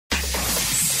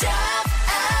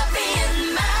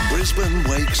Brisbane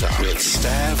Wakes Up with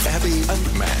Stav, Abby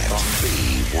and Matt on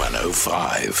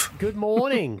B105. Good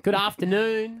morning, good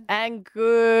afternoon. And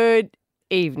good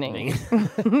evening.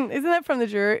 Isn't that from the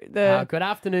Good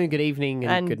afternoon, good evening,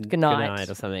 and good night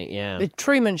or something, yeah. the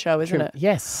Truman Show, isn't it?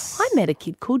 Yes. I met a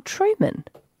kid called Truman.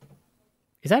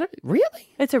 Is that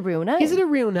really? It's a real name. Is it a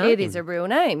real name? It is a real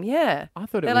name, yeah. I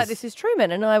thought it They're was... like, this is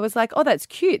Truman. And I was like, oh, that's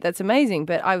cute. That's amazing.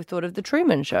 But I thought of the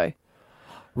Truman Show.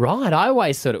 Right, I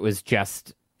always thought it was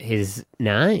just his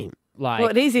name. Like, Well,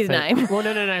 it is his name. Well,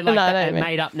 no, like No, a no,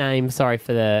 made-up name, sorry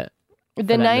for the...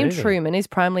 The name movie. Truman is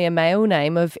primarily a male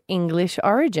name of English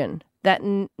origin. That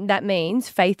means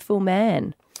faithful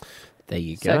man. There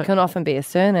you go. So it can often be a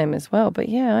surname as well. But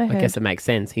yeah, I I heard. guess it makes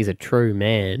sense. He's a true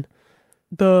man.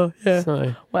 Duh, yeah.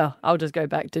 So, Well, I'll just go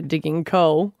back to digging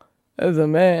coal as a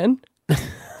man.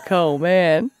 Coal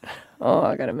man. Oh,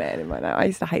 I got a man in my name. I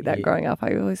used to hate that growing up.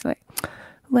 I always like,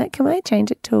 can I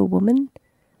change it to a woman?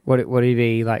 would he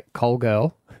be like Coal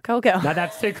Girl? Coal girl. No,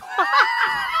 that's too...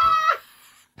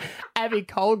 Abby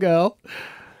Coal Girl.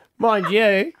 Mind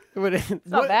you... It's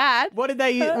not bad. What did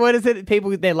they? What is it?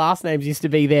 People, their last names used to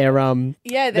be their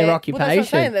Yeah, their well, occupation. that's what I'm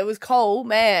saying. There was coal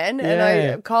man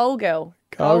Yeah. and coal girl.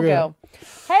 Coal girl.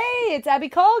 Hey, it's Abby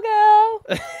Coal Girl.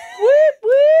 Whoop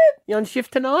whoop. You on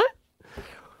shift tonight?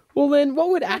 Well, then, what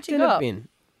would acting got? have been?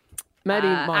 Maybe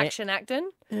my Action acting.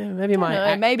 maybe my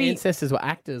know, maybe- ancestors were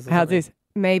actors. Or How's something. this?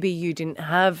 Maybe you didn't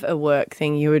have a work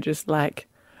thing. You were just like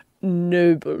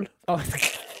noble. Oh.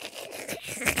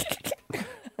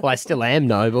 Well, I still am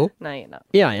noble. No, you're not.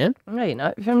 Yeah, I am. No, you're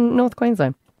not. You're from North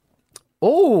Queensland.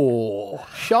 Oh,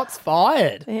 shots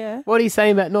fired. Yeah. What are you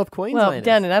saying about North Queensland? Well,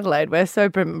 down in Adelaide, we're so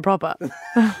prim and proper.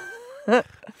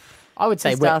 I would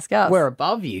say Just ask us. we're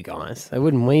above you guys. So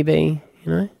wouldn't we be?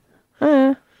 You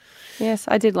know. Yes,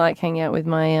 I did like hanging out with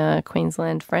my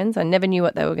Queensland friends. I never knew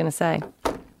what they were going to say.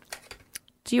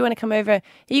 Do you want to come over?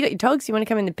 You got your togs? You want to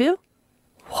come in the pool?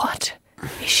 What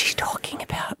is she talking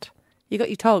about? You got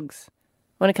your togs?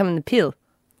 Want to come in the pool?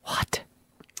 What?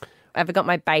 I've got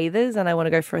my bathers and I want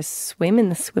to go for a swim in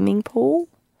the swimming pool.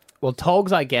 Well,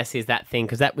 Togs, I guess, is that thing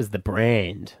because that was the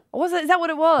brand. Was it? Is that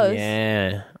what it was?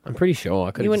 Yeah, I'm pretty sure.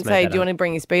 I could. You wouldn't say, do you want to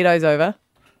bring your Speedos over?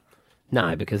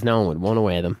 No, because no one would want to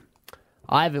wear them.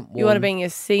 I haven't worn... You want to bring your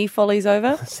sea follies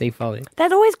over? Sea folly.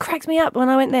 That always cracks me up when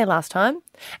I went there last time.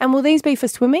 And will these be for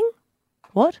swimming?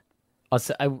 What?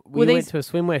 We went to a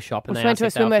swimwear shop and they went asked to a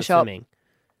if they were swimwear for shop. swimming.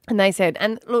 And they said,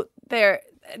 and look, I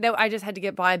just had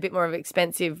to buy a bit more of an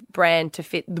expensive brand to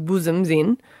fit the bosoms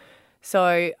in.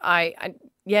 So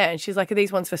and she's like, are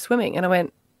these ones for swimming? And I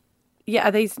went, yeah,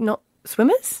 are these not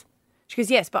swimmers? She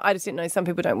goes, yes, but I just didn't know some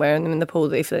people don't wear them in the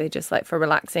pool if they're just like for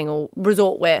relaxing or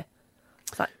resort wear.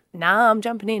 It's like, nah, I'm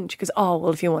jumping in. She goes, oh,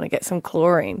 well, if you want to get some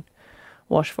chlorine,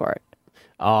 wash for it.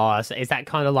 Oh, so is that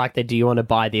kind of like do you want to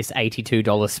buy this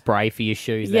 $82 spray for your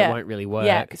shoes that won't really work?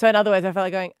 Yeah. So in other words, I felt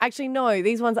like going, actually, no,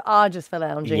 these ones are just for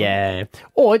lounging. Yeah.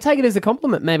 Or take it as a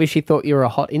compliment. Maybe she thought you were a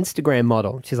hot Instagram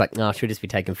model. She's like, no, she'll just be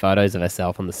taking photos of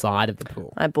herself on the side of the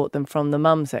pool. I bought them from the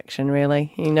mum section,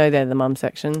 really. You know they're the mum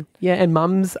section. Yeah, and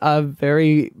mums are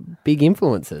very big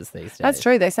influencers these days. That's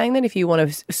true. They're saying that if you own a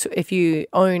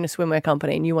swimwear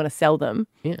company and you want to sell them,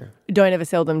 don't ever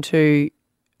sell them to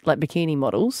like bikini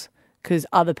models. Because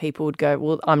other people would go,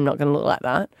 well, I'm not going to look like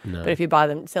that. No. But if you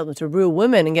sell them to real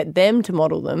women and get them to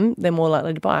model them, they're more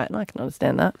likely to buy it. And I can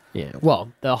understand that. Yeah.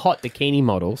 Well, the hot bikini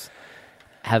models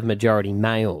have majority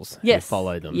males who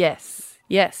follow them. Yes.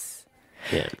 Yes.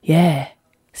 Yeah. Yeah.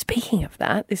 Speaking of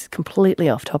that, this is completely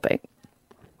off topic.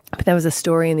 But there was a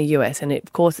story in the US, and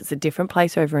of course it's a different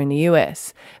place over in the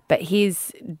US. But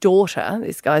his daughter,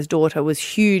 this guy's daughter, was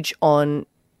huge online.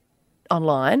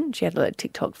 She had a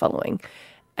TikTok following.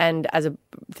 And as a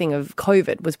thing of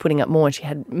COVID, was putting up more, and she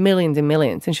had millions and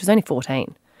millions, and she was only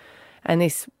 14. And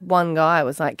this one guy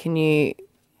was like, can you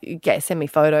send me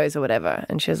photos or whatever?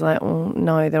 And she was like, oh,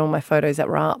 no, they're all my photos that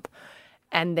were up.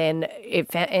 And then it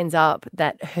ends up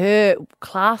that her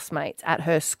classmates at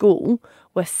her school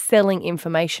were selling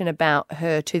information about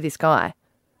her to this guy.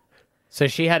 So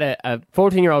she had a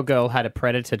 14-year-old girl had a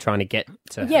predator trying to get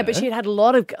to her. Yeah, but she had a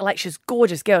lot of, she's a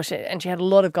gorgeous girl, and she had a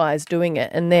lot of guys doing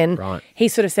it. And then he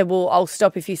sort of said, well, I'll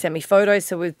stop if you send me photos.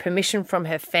 So with permission from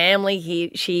her family,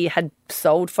 she had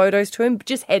sold photos to him,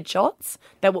 just headshots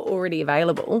that were already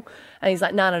available. And he's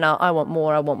like, no, I want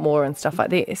more and stuff like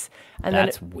this. And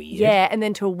that's weird. Yeah, and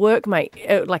then to a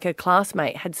workmate, like a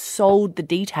classmate, had sold the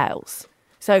details.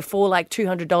 So for like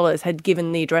 $200 had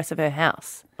given the address of her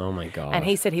house. Oh, my God. And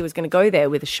he said he was going to go there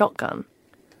with a shotgun,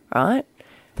 right?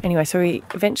 Anyway, so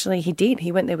eventually he did.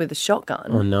 He went there with a shotgun.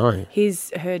 Oh, no.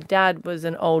 Her dad was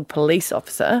an old police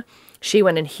officer. She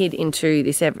went and hid into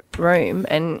this room,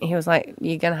 and he was like,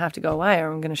 "You're going to have to go away,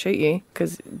 or I'm going to shoot you."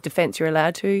 Because defence, you're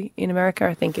allowed to in America.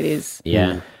 I think it is.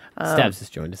 Yeah. Stabs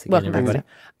just joined us again, Welcome everybody.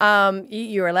 back.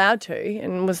 You're allowed to,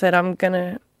 and was that I'm going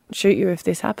to shoot you if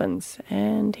this happens,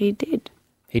 and he did.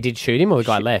 He did shoot him, or the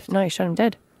guy left? No, he shot him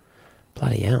dead.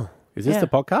 Bloody hell. Is this Yeah. the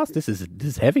podcast? This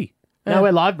is heavy. No,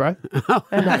 we're live, bro. no,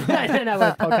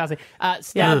 we're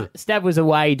podcasting. Stab was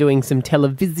away doing some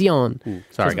television.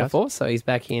 Sorry, just guys. before, so he's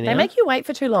back here now. They make you wait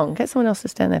for too long. Get someone else to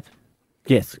stand there.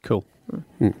 Yes, cool.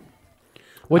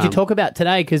 What'd you talk about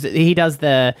today? Because he does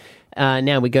the...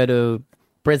 now we go to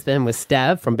Brisbane with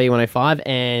Stab from B105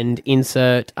 and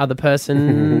insert other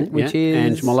person, which is...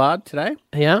 Ange Millard today.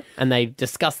 Yeah, and they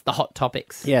discuss the hot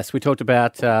topics. Yes, we talked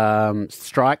about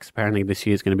strikes. Apparently this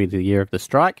year is going to be the year of the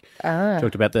strike.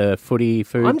 Talked about the footy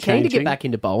food I'm keen to get changing. back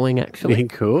into bowling, actually. Yeah,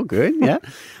 cool, good, yeah.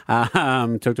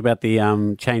 Talked about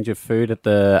the change of food at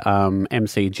the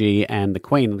MCG and the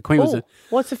Queen. The Queen was...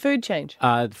 What's the food change?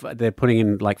 they're putting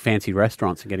in like fancy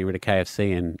restaurants and getting rid of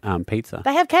KFC and pizza.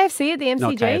 They have KFC at the MCG?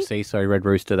 Not KFC, sorry, Red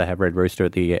Rooster. They have Red Rooster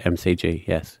at the MCG,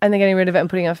 yes. And they're getting rid of it and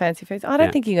putting on fancy foods. I don't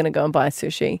Yeah. think you're going to go and buy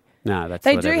sushi. No, that's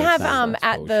They what do everyone's have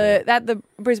saying. at the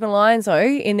Brisbane Lions though,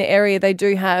 in the area they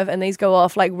do have, and these go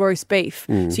off like roast beef.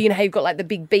 So you know how you've got like the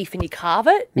big beef and you carve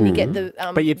it and you get the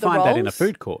But you'd the find that in a rolls.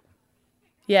 food court.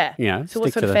 Yeah. You know, So what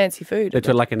stick sort to of the- fancy food? It's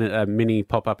like a mini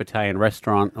pop-up Italian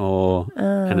restaurant,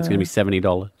 and it's going to be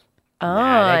 $70.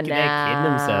 They're kidding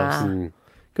themselves.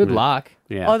 Good luck.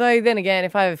 Yeah. Although then again,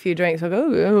 if I have a few drinks, I'll go,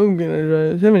 oh, I'm going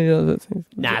to try $70.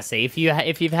 Nah, see, if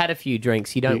you've had a few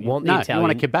drinks, you don't want the No, you Italian.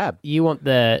 want a kebab. You want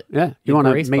the You want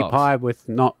a grease meat box. pie with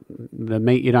not the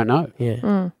meat you don't know.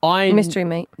 Yeah. I Mystery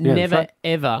meat. Yeah, never that's right.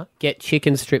 ever get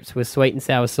chicken strips with sweet and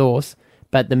sour sauce,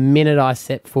 but the minute I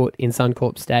set foot in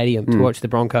Suncorp Stadium to watch the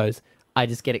Broncos, I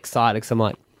just get excited because I'm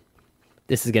like,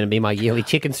 this is going to be my yearly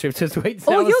chicken strips with sweet and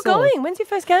sour Oh, you're sauce. going. When's your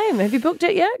first game? Have you booked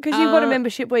it yet? Because you've got a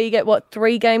membership where you get,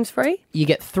 3 games free? You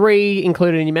get 3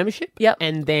 included in your membership. Yep.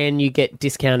 And then you get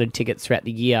discounted tickets throughout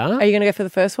the year. Are you going to go for the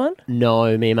first one?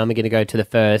 No, me and Mum are going to go to the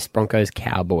first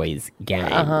Broncos-Cowboys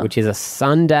game, which is a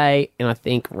Sunday in, I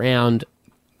think, round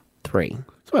 3.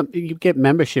 So you get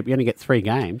membership, you only get 3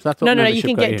 games. That's what No, you membership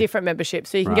can got get you. different memberships.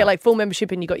 So you can Right. get like full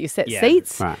membership and you got your set Yeah,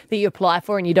 seats right. that you apply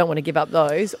for and you don't want to give up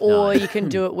those. Or you can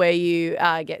do it where you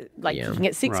get you can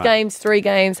get 6 Right. games, 3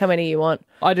 games, how many you want.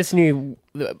 I just knew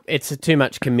it's too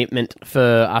much commitment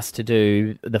for us to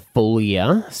do the full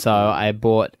year, so I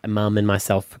bought Mum and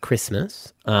myself for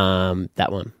Christmas that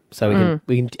one. So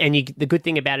we can and the good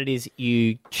thing about it is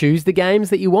you choose the games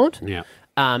that you want, Yeah.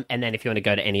 and then if you want to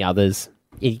go to any others,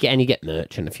 you get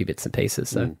merch and a few bits and pieces.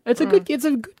 So it's a good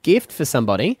gift for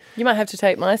somebody. You might have to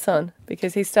take my son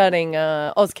because he's starting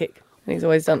Auskick. And he's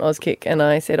always done Auskick. And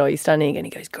I said, oh, you're starting again?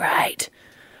 He goes, great.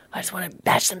 I just want to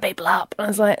bash some people up. And I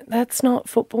was like, that's not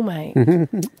football, mate.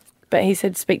 But he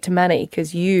said, speak to Manny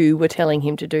because you were telling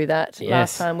him to do that Yes.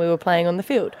 last time we were playing on the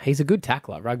field. He's a good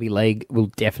tackler. Rugby league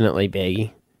will definitely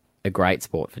be a great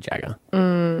sport for Jagger.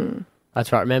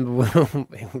 That's right. Remember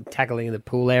we were tackling in the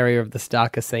pool area of the Star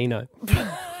Casino.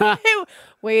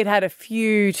 We had a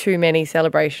few too many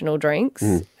celebrational drinks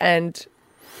and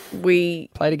we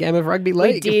Played a game of rugby We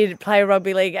league. did play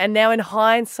rugby league. And now in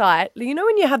hindsight, you know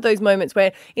when you have those moments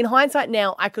where in hindsight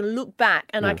now I can look back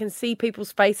and I can see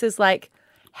people's faces like,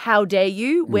 how dare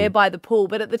you? We're by the pool.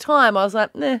 But at the time I was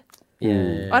like, nah.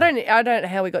 Yeah. I don't know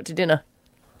how we got to dinner.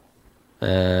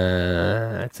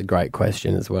 That's a great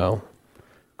question as well.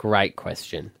 Great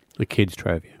question. The kids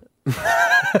drove you.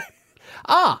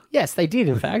 Yes, they did,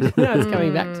 in fact. No, it's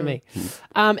coming back to me.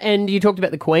 And you talked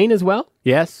about the Queen as well?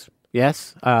 Yes.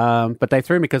 But they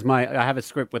threw me because I have a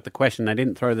script with the question. They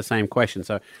didn't throw the same question,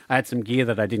 so I had some gear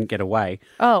that I didn't get away.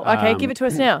 Oh, okay. Give it to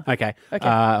us now. Okay. Okay.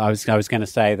 I was going to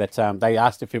say that they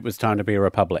asked if it was time to be a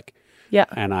republic. Yeah.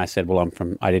 And I said, well,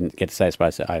 I didn't get to say this,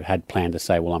 but I had planned to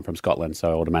say, well, I'm from Scotland,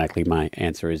 so automatically my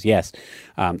answer is yes.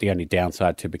 The only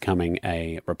downside to becoming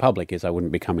a republic is I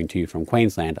wouldn't be coming to you from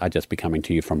Queensland. I'd just be coming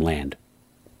to you from land.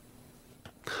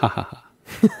 Ha ha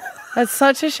ha. That's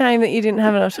such a shame that you didn't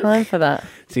have enough time for that.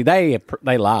 See, they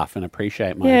laugh and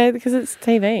appreciate my... Yeah, because it's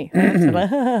TV.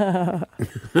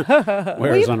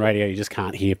 Whereas on radio, you just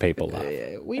can't hear people laugh.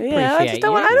 We Yeah, I appreciate just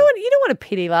don't want. you. You don't want a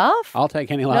pity laugh. I'll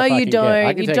take any laugh No, I you can get. I don't.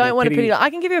 can You take don't want a pity laugh. I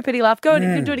can give you a pity laugh. Go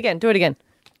and do it again. Do it again.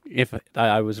 If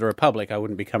I was a republic, I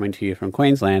wouldn't be coming to you from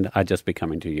Queensland. I'd just be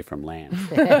coming to you from land.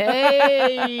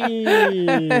 Hey!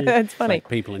 It's funny. Like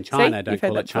people in China you've don't heard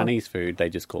call that it before. Chinese food; they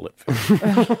just call it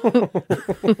food.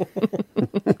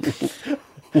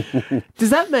 Does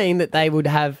that mean that they would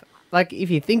have like if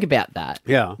you think about that,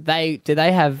 Yeah. they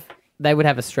would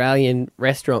have Australian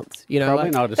restaurants, you know. Probably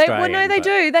like, not They, Australian. well, no, they but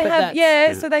do. They have,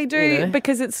 that's- so they do you know.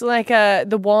 because it's like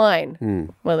the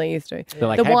wine. Well, they used to. They're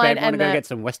like, the hey, wine babe, want to and go get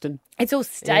some Western? it's all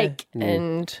steak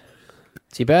and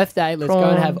It's your birthday. Let's go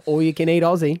and have all you can eat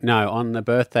Aussie. No, on the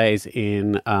birthdays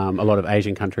in a lot of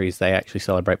Asian countries, they actually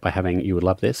celebrate by having, you would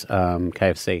love this,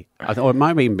 KFC. Or it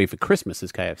might even be for Christmas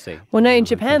as KFC. well, no, in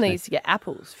Japan they used to get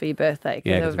apples for your birthday because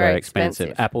Yeah, they because were it's very very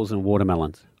expensive. Apples and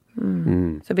watermelons. So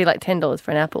it'd be like $10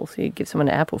 for an apple. So you'd give someone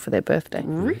an apple for their birthday.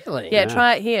 Really? Yeah,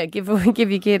 try it here. Give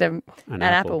your kid an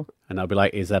apple. And they'll be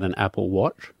like, is that an Apple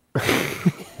Watch?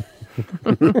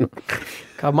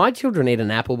 God, my children eat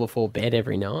an apple before bed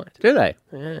every night. Do they?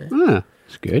 Yeah.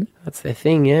 That's good. That's their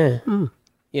thing, yeah.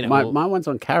 You know, My one's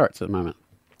on carrots at the moment.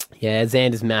 yeah,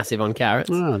 Xander's massive on carrots.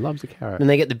 Oh, loves a carrot. And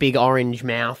they get the big orange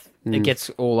mouth. It gets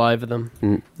all over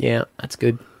them. Yeah, that's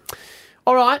good.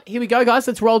 All right, here we go, guys.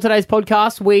 Let's roll today's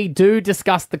podcast. We do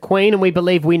discuss the Queen, and we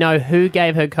believe we know who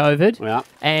gave her COVID Yeah.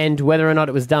 and whether or not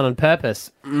it was done on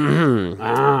purpose.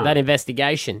 That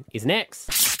investigation is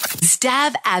next.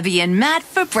 Stab Abby and Matt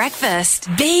for breakfast.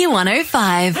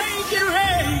 B105.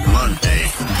 Monday.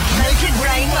 Make it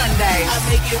rain Monday.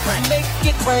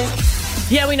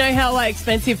 Yeah, we know how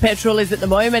expensive petrol is at the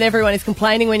moment. Everyone is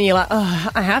complaining when you're like, oh,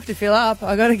 I have to fill up.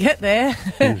 I got to get there.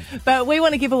 But we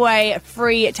want to give away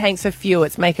free tanks of fuel.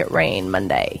 It's Make It Rain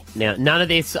Monday. Now, none of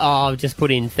this, just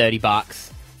put in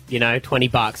 $30, you know,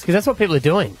 $20, because that's what people are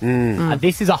doing.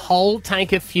 This is a whole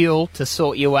tank of fuel to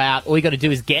sort you out. All you got to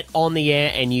do is get on the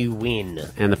air and you win.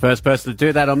 And the first person to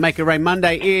do that on Make It Rain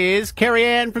Monday is Kerry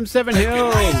Ann from Seven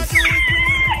Hills.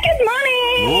 Good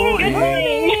morning. Good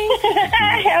morning.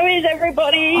 How is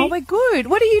everybody? Oh, we're good.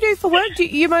 What do you do for work? Do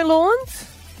you mow lawns?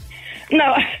 No,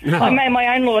 I mow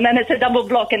my own lawn and it's a double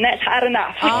block and that's hard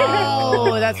enough.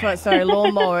 Oh, that's right. Sorry,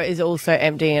 lawnmower is also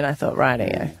empty, and I thought, right,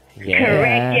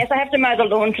 Correct. Yes, I have to mow the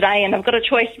lawn today and I've got a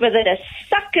choice whether to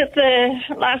suck at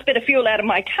the last bit of fuel out of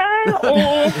my car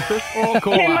or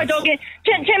turn my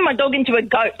dog into a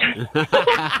goat.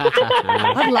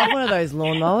 I'd love one of those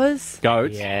lawnmowers.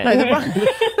 Goats. Yeah. No,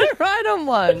 they're right on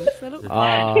one.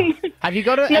 Have you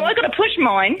got to... No, I've got to push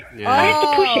mine. I have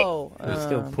to push it.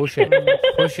 Still push it.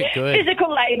 Push it good. Physical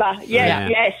labour. Yeah.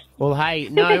 Yes. Well, hey,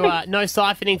 no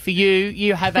siphoning for you.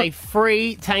 You have a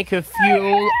free tank of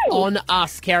fuel on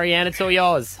us, Carrie Ann. It's all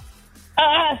yours.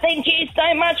 Thank you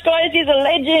so much, guys. You're the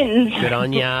legends. Good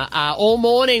on ya. All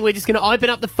morning, we're just going to open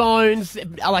up the phones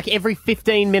like every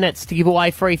 15 minutes to give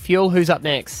away free fuel. Who's up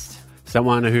next?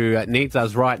 Someone who needs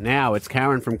us right now. It's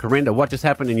Karen from Corinda. What just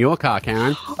happened in your car,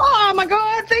 Karen? Oh my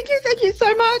God! Thank you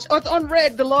so much. Oh, it's on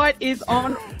red. The light is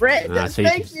on red. So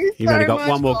Thank you You've so only got much,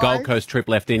 one more guys. Gold Coast trip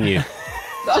left in you.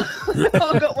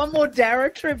 I've got one more Darra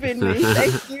trip in me.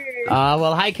 Thank you.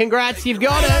 Well, hey, congrats. You've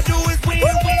got it.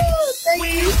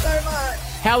 Thank you so much.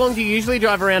 How long do you usually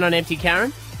drive around on empty,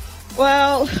 Karen?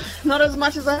 Well, not as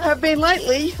much as I have been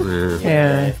lately.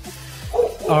 Yeah.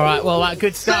 All right. Well,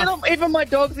 good stuff. Even my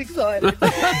dog's excited.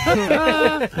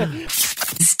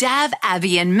 Stab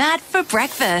Abby and Matt for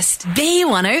breakfast.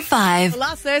 B105.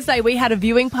 Last Thursday, we had a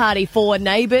viewing party for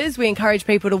Neighbours. We encourage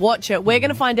people to watch it. We're going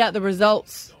to find out the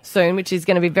results soon, which is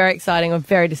going to be very exciting or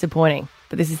very disappointing.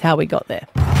 But this is how we got there.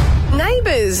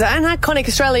 Neighbours, an iconic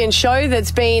Australian show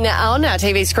that's been on our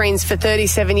TV screens for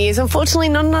 37 years. Unfortunately,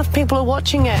 not enough people are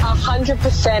watching it.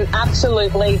 100%,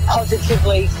 absolutely,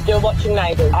 positively still watching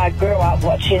Neighbours. I grew up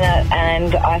watching it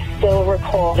and I still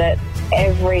record it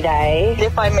every day.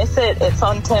 If I miss it, it's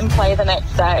on 10 play the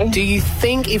next day. Do you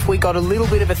think if we got a little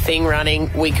bit of a thing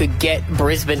running, we could get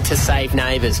Brisbane to save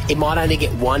Neighbours? It might only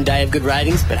get one day of good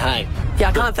ratings, but hey.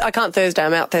 Yeah, I can't Thursday.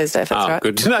 I'm out Thursday, if that's right.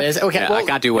 Good to know. Okay, Yeah, well, I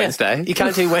can't do Wednesday. You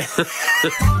can't do Wednesday.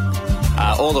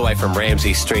 All the way from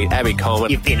Ramsay Street, Abby Coleman.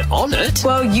 You've been on it.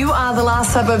 Well, you are the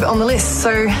last suburb on the list,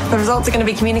 so the results are going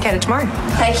to be communicated tomorrow.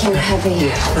 Thank you, Abby.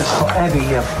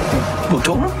 We'll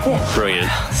talk. Yeah. Brilliant.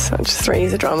 So just 3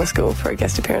 years of drama school for a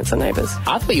guest appearance on Neighbours.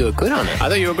 I thought you were good on it. I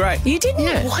thought you were great. You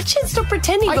didn't watch it? Stop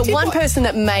pretending. But did one watch- person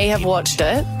that may have watched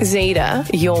it, Zeta,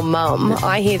 your mum,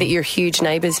 I hear that you're a huge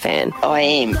Neighbours fan. I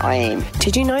am.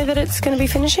 Did you know that it's going to be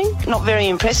finishing? Not very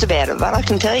impressed about it, but I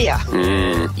can tell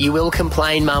you. You will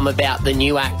complain, Mum, about the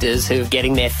new actors who are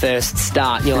getting their first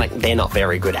start. And you're like, they're not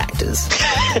very good actors.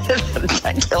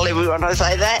 Don't tell everyone I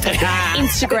say that.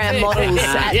 Instagram models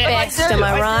at best, am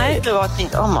I right? I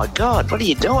think, oh my God, what are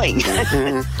you doing?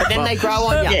 But then they grow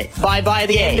on you. Yeah. By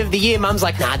the end of the year, Mum's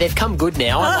like, nah, they've come good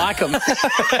now. I like them.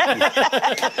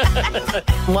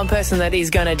 One person that is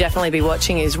going to definitely be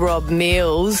watching is Rob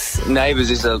Mills. Neighbours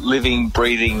is a living,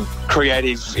 breathing,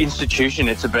 creative institution.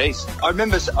 It's a beast. I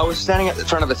remember I was standing at the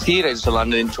front of the theatres to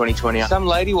London in 2020 funny. Some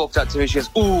lady walked up to me, she goes,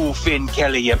 "Ooh, Finn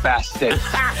Kelly, you bastard."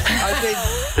 I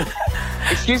said,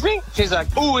 "Excuse me?" She's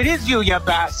like, "Ooh, it is you, you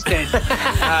bastard."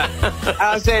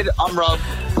 I said, "I'm Rob.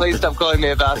 Please stop calling me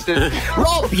a bastard."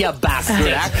 Rob, you bastard.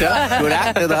 Good actor. Good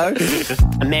actor, though.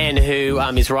 A man who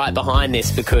is right behind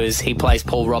this because he plays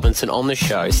Paul Robinson on the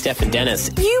show, Stefan Dennis.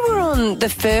 You were on the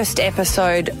first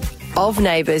episode of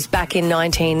Neighbours back in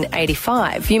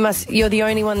 1985. You're the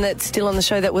only one that's still on the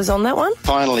show that was on that one?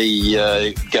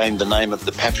 Finally gained the name of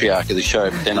the patriarch of the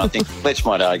show, but then I think Fletch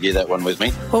might argue that one with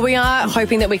me. Well, we are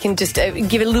hoping that we can just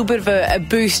give a little bit of a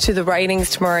boost to the ratings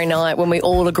tomorrow night when we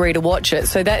all agree to watch it.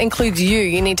 So that includes you.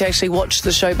 You need to actually watch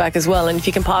the show back as well. And if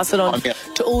you can pass it on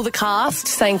to all the cast,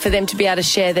 saying for them to be able to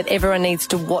share that everyone needs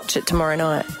to watch it tomorrow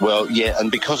night. Well, yeah, and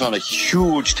because I'm a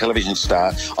huge television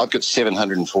star, I've got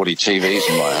 740 TVs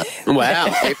in my house. Wow.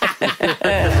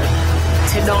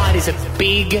 Tonight is a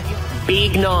big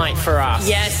night for us.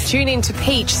 Yes, tune in to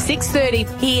Peach,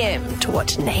 6:30 p.m. to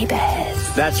watch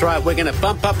Neighbours. That's right. We're going to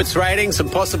bump up its ratings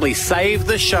and possibly save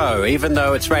the show, even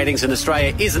though its ratings in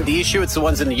Australia isn't the issue. It's the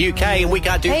ones in the UK, and we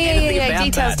can't do anything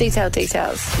about that.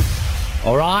 Details.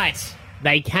 All right.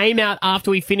 They came out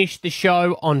after we finished the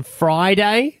show on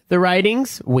Friday, the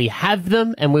ratings. We have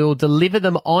them, and we will deliver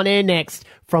them on air next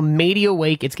from Media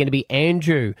Week. It's going to be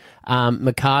Andrew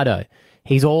Mercado.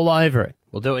 He's all over it.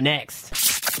 We'll do it next.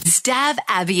 Stab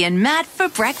Abby and Matt for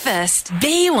breakfast.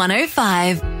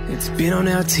 B105. It's been on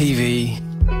our TV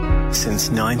since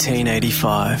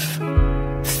 1985.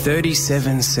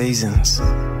 37 seasons.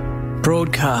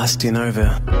 Broadcast in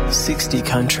over 60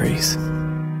 countries.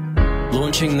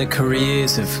 Launching the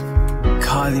careers of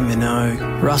Kylie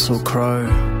Minogue, Russell Crowe,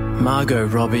 Margot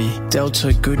Robbie,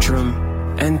 Delta Goodrum,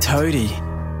 and Toadie.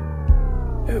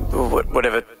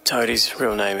 Whatever Toadie's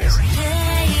real name is.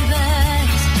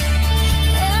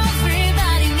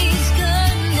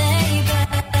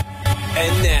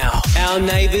 And now, our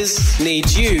neighbours need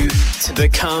you to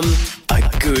become a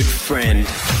good friend.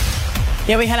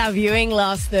 Yeah, we had our viewing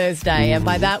last Thursday, and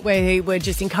by that we were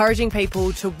just encouraging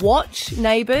people to watch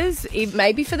Neighbours,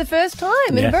 maybe for the first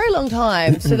time in a very long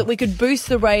time, so that we could boost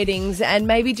the ratings and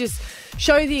maybe just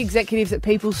show the executives that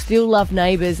people still love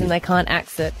Neighbours and they can't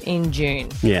axe it in June.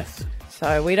 Yes.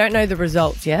 So we don't know the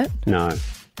results yet. No.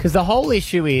 Because the whole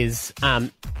issue is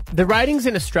the ratings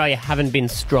in Australia haven't been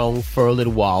strong for a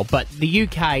little while, but the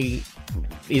UK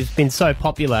has been so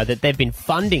popular that they've been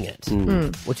funding it,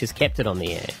 which has kept it on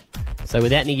the air. So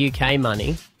without any UK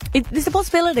money... There's a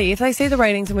possibility, if they see the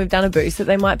ratings and we've done a boost, that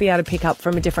they might be able to pick up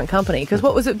from a different company. Because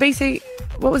what was it, BC...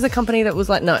 What was the company that was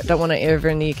like, no, don't want it over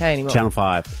in the UK anymore? Channel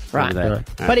 5. Right.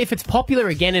 But if it's popular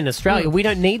again in Australia, we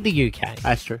don't need the UK.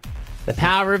 That's true. The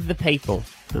power of the people.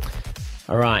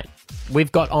 All right.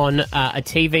 We've got on a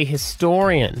TV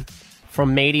historian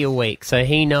from Media Week, so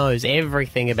he knows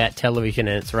everything about television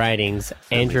and its ratings.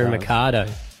 Andrew Mercado.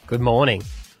 Good morning.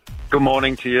 Good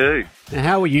morning to you. Now,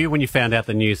 how were you when you found out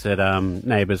the news that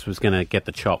Neighbours was going to get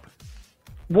the chop?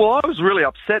 Well, I was really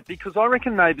upset because I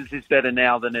reckon Neighbours is better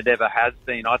now than it ever has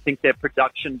been. I think their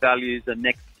production values are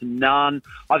next to none.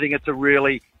 I think it's a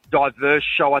really diverse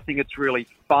show. I think it's really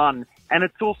fun. And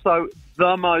it's also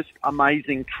the most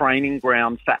amazing training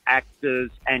ground for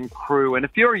actors and crew. And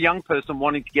if you're a young person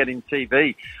wanting to get in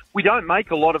TV, we don't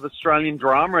make a lot of Australian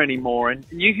drama anymore. And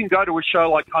you can go to a show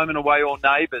like Home and Away or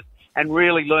Neighbours and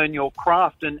really learn your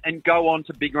craft and go on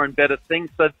to bigger and better things.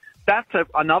 So that's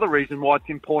another reason why it's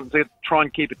important to try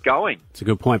and keep it going. It's a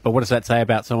good point. But what does that say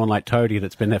about someone like Toadie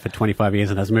that's been there for 25 years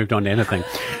and hasn't moved on to anything?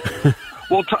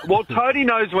 Well, Toadie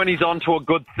knows when he's on to a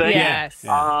good thing. Yes.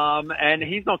 And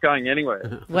he's not going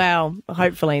anywhere. Well,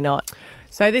 hopefully not.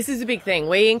 So this is a big thing.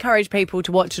 We encourage people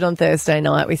to watch it on Thursday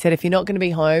night. We said if you're not going to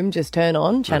be home, just turn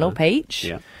on Channel Peach.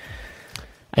 Yeah.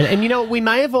 And you know, we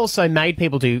may have also made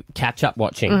people do catch-up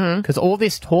watching because all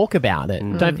this talk about it,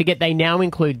 don't forget they now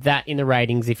include that in the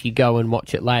ratings if you go and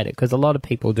watch it later because a lot of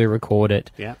people do record it.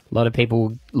 Yeah. A lot of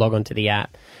people log onto the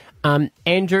app.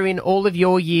 Andrew, in all of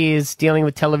your years dealing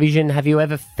with television, have you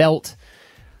ever felt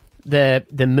the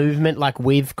movement like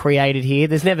we've created here?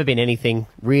 There's never been anything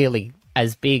really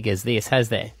as big as this, has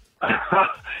there?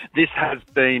 This has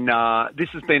been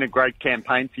a great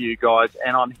campaign for you guys,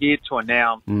 and I'm here to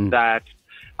announce that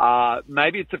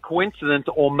maybe it's a coincidence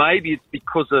or maybe it's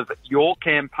because of your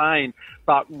campaign,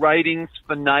 but ratings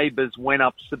for Neighbours went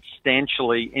up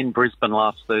substantially in Brisbane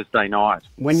last Thursday night.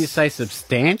 When you say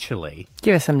substantially...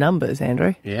 Give us some numbers,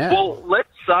 Andrew. Yeah. Well, let's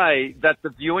say that the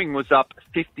viewing was up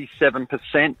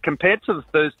 57% compared to the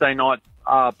Thursday night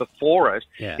before it.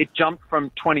 Yeah. It jumped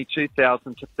from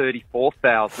 22,000 to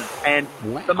 34,000. And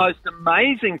the most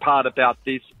amazing part about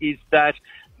this is that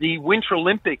the Winter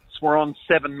Olympics were on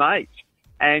 7 May.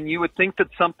 and you would think that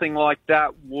something like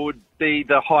that would be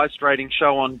the highest rating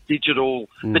show on the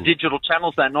digital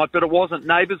channels that night, but it wasn't.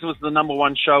 Neighbours was the number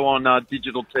one show on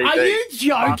digital TV. Are you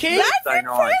joking? That's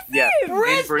impressive. Yeah, in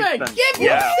Brisbane, give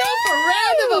yourself a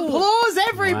round of applause,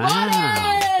 everybody!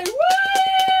 Wow.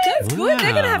 That's good.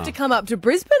 They're going to have to come up to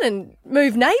Brisbane and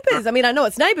move Neighbours. I mean, I know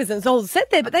it's Neighbours and it's all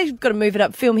set there, but they've got to move it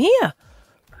up, film here.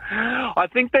 I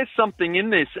think there's something in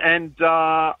this, and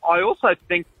I also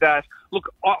think that,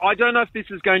 look, I don't know if this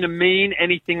is going to mean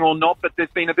anything or not, but there's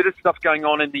been a bit of stuff going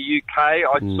on in the UK.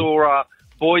 I saw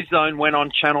Boyzone went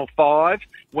on Channel 5,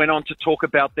 went on to talk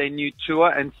about their new tour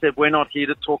and said, we're not here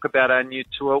to talk about our new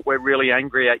tour. We're really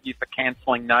angry at you for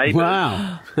cancelling Neighbours.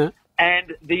 Wow.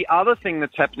 And the other thing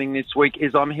that's happening this week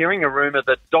is I'm hearing a rumour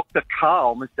that Dr.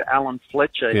 Carl, Mr. Alan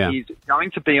Fletcher, is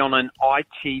going to be on an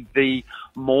ITV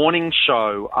morning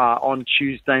show on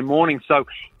Tuesday morning. So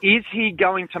is he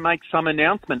going to make some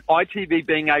announcement? ITV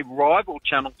being a rival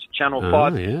channel to Channel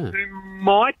 5, who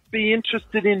might be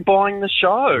interested in buying the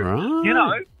show. Right. You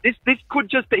know, this could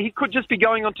just be, he could just be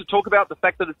going on to talk about the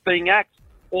fact that it's being axed.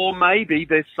 Or maybe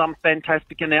there's some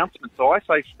fantastic announcement. So I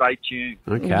say stay tuned.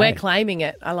 Okay. We're claiming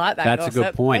it. I like that. That's a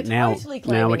good point. Now we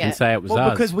can say it was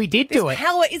us. Because we did do it.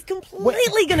 Power is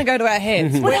completely going to go to our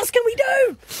heads. What else can we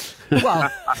do?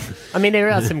 Well, I mean, there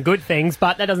are some good things,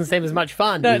 but that doesn't seem as much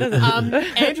fun. No, it doesn't.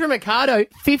 Andrew Mercado,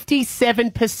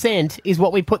 57% is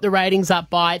what we put the ratings up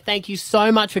by. Thank you so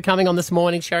much for coming on this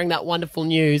morning, sharing that wonderful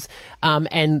news.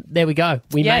 And there we go.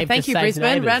 We may have thank just you, saved Brisbane.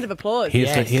 Neighbours. Round of applause.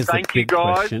 Here's the Thank you, big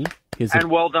guys. question.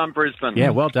 And well done, Brisbane. Yeah,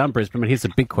 well done, Brisbane. But here's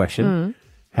the big question.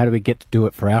 How do we get to do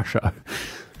it for our show?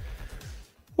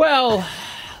 Well,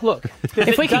 look.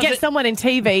 If we could get someone in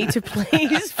TV to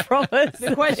please promise.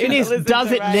 The question is,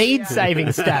 does it need saving,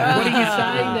 Stav? What are you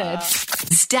saying there?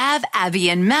 Stab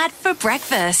Abby and Matt for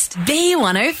breakfast.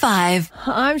 B105.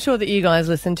 I'm sure that you guys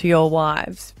listen to your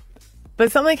wives.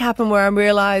 But something happened where I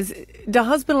realised the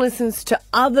husband listens to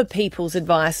other people's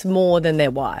advice more than their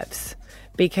wives.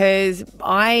 Because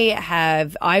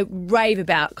I rave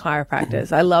about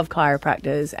chiropractors. I love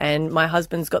chiropractors. And my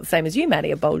husband's got the same as you, Maddie,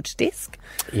 a bulged disc.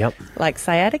 Yep. Like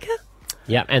sciatica.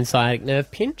 Yep, and sciatic nerve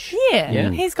pinch.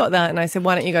 Yeah, he's got that. And I said,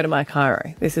 why don't you go to my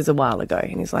chiro? This is a while ago.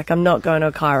 And he's like, I'm not going to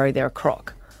a chiro. They're a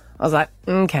crock. I was like,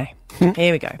 okay,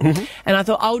 here we go. And I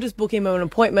thought, I'll just book him an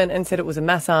appointment and said it was a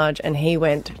massage. And he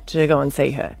went to go and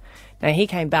see her. Now, he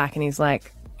came back and he's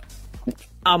like,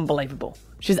 unbelievable.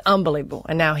 She's unbelievable.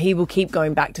 And now he will keep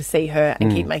going back to see her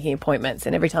and keep making appointments.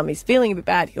 And every time he's feeling a bit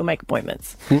bad, he'll make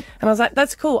appointments. And I was like,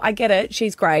 that's cool. I get it.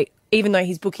 She's great. Even though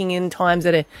he's booking in times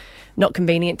that are not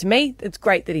convenient to me, it's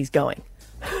great that he's going.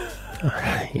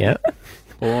 Yeah.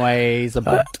 Always a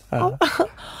but.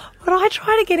 But I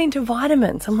try to get into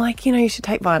vitamins. I'm like, you should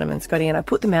take vitamins, Scotty. And I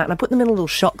put them out and I put them in a little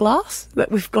shot glass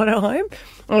that we've got at home.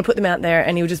 And I put them out there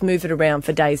and he'll just move it around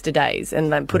for days to days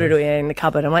and then put it in the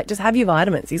cupboard. I'm like, just have your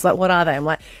vitamins. He's like, what are they? I'm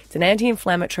like, it's an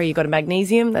anti-inflammatory. You've got a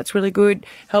magnesium. That's really good.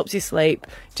 Helps you sleep.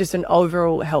 Just an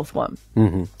overall health one.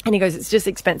 And he goes, it's just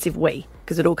expensive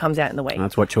because it all comes out in the wee.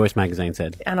 That's what Choice Magazine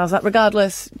said. And I was like,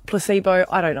 regardless, placebo,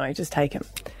 I don't know, just take him.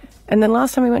 And then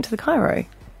last time we went to the chiro,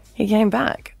 he came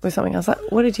back with something. I was like,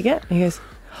 what did you get? And he goes,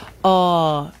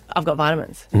 oh, I've got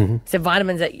vitamins. So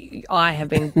vitamins that I have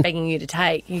been begging you to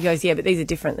take. He goes, yeah, but these are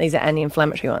different. These are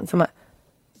anti-inflammatory ones. I'm like,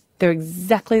 they're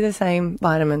exactly the same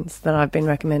vitamins that I've been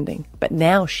recommending. But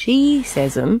now she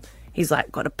says them. He's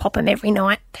like, got to pop them every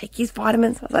night, take his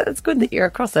vitamins. I was like, that's good that you're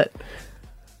across it.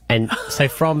 And so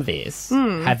from this,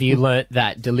 have you learnt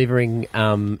that delivering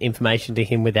information to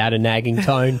him without a nagging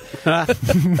tone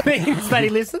means that he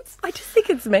listens? I just think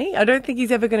it's me. I don't think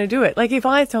he's ever going to do it. Like if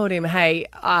I told him, hey,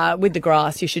 with the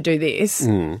grass, you should do this.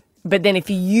 But then if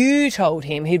you told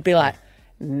him, he'd be like,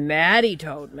 Maddie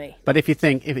told me. But if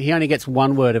he only gets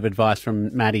one word of advice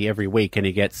from Maddie every week and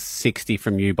he gets 60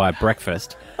 from you by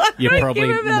breakfast, you're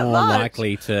probably more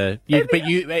likely to... But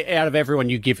out of everyone,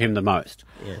 you give him the most.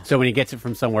 Yeah. So when he gets it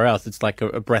from somewhere else, it's like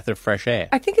a breath of fresh air.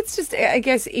 I think it's just, I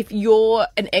guess, if you're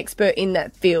an expert in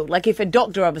that field, like if a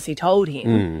doctor obviously told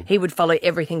him, he would follow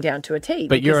everything down to a T.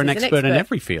 But you're an expert in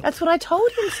every field. That's what I told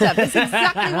him, Steph. That's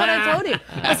exactly what I told him.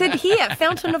 I said, here,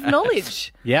 fountain of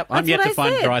knowledge. Yep, I'm yet to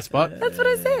find a dry spot. That's what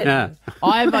I said. Yeah.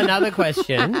 I have another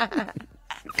question.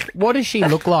 What does she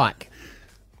look like?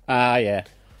 Yeah.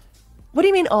 What do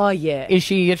you mean, oh, yeah? Is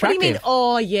she attractive? What do you mean,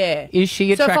 oh, yeah? Is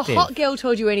she attractive? So if a hot girl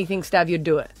told you anything, Stav, you'd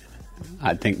do it.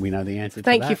 I think we know the answer to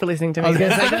that. Thank you for listening to me. I was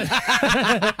going to say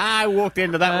that. I walked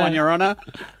into that one, Your Honour.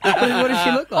 What does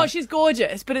she look like? Oh, she's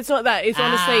gorgeous, but it's not that. It's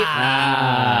honestly...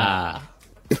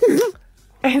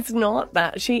 It's not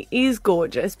that. She is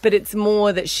gorgeous, but it's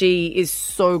more that she is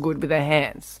so good with her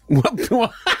hands.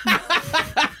 What?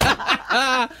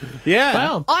 Yeah.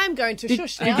 Well, I'm going to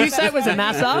shush now. did you say it was a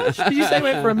massage? Did you say you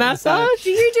went for a massage? Do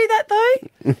you do that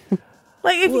though?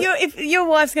 Like if your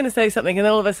wife's going to say something and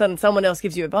then all of a sudden someone else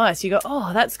gives you advice, you go,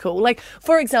 oh, that's cool. Like,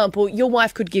 for example, your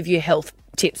wife could give you health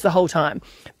tips the whole time,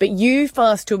 but you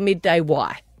fast till midday.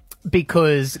 Why?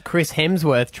 Because Chris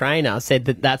Hemsworth, trainer, said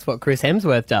that that's what Chris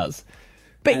Hemsworth does.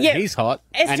 But And yeah, he's hot.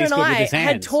 Esther and he's and good with I his had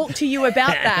hands. talked to you about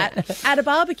that at a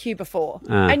barbecue before,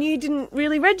 and you didn't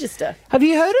really register. Have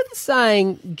you heard of the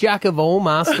saying, jack of all,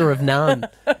 master of none?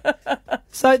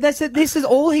 So that's it. This is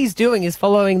all he's doing is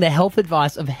following the health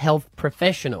advice of health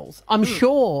professionals. I'm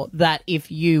sure that if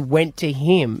you went to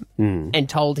him and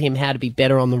told him how to be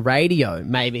better on the radio,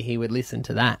 maybe he would listen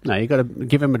to that. No, you've got to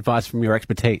give him advice from your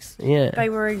expertise. Yeah. They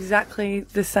were exactly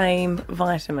the same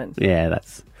vitamin. Yeah,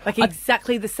 that's... Like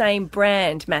exactly the same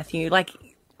brand, Matthew. Like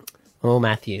Oh,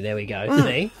 Matthew, there we go.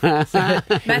 See?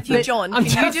 Matthew John. I'm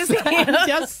Can just, you just I'm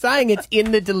just saying it's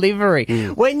in the delivery.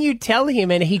 When you tell him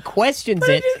and he questions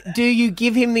it, do you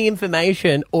give him the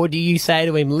information or do you say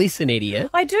to him, listen,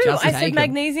 idiot? I do. just I take said 'em."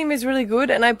 magnesium is really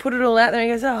good, and I put it all out there. And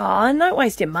he goes, "Oh, don't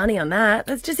waste your money on that.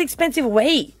 That's just expensive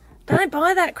wheat. Don't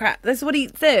buy that crap." That's what he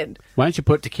said. Why don't you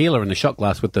put tequila in the shot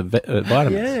glass with the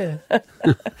vitamins?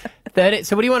 Yeah.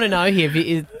 So what do you want to know here?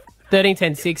 Is 13,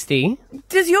 10, 60.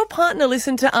 Does your partner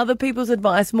listen to other people's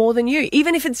advice more than you,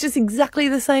 even if it's just exactly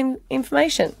the same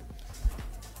information?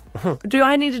 Do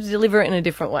I need to deliver it in a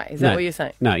different way? Is that what you're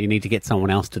saying? No, you need to get someone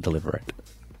else to deliver it.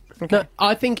 Okay. No,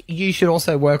 I think you should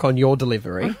also work on your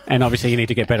delivery. And obviously you need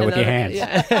to get better with your hands.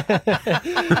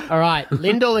 Yeah. All right,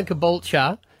 Lyndall and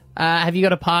Caboolture, have you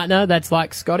got a partner that's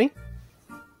like Scotty?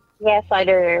 Yes, I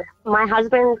do. My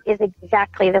husband is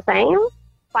exactly the same.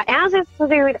 But ours is to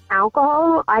do with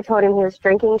alcohol. I told him he was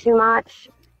drinking too much.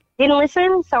 Didn't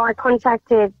listen, so I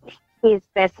contacted his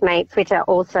best mates, which are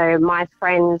also my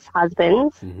friends'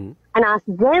 husbands, and asked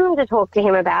them to talk to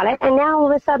him about it. And now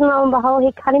all of a sudden, lo and behold,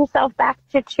 he cut himself back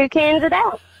to 2 cans a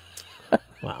day.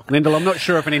 Wow. Lyndall, I'm not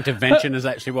sure if an intervention is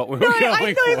actually what we're going for.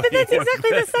 I know, but that's exactly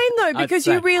the same, though, because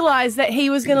you realised that he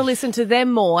was going to listen to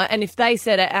them more, and if they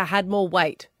said it, I had more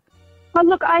weight. Well,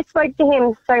 look, I spoke to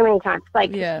him so many times,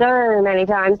 so many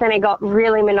times, and it got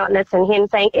really monotonous, and him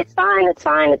saying, it's fine, it's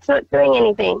not doing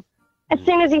anything. As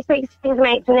soon as he speaks to his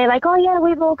mates and they're like, oh, yeah,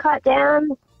 we've all cut down,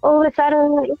 all of a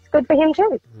sudden it's good for him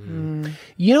too.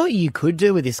 You know what you could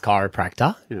do with this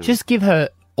chiropractor? Just give her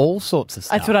all sorts of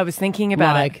stuff. That's what I was thinking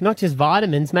about. Like, not just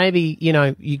vitamins. Maybe,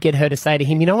 you get her to say to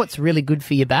him, you know what's really good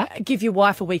for your back? Give your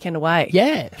wife a weekend away.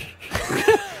 Yeah.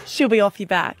 She'll be off your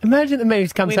back. Imagine the man who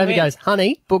comes home and Win-win. goes,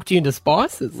 honey, booked you into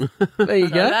spices. There you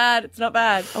go. Not bad. It's not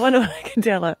bad. I wonder what I can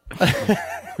tell her.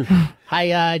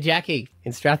 Hey, Jackie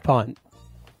in Strathpine.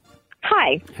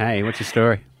 Hi. Hey, what's your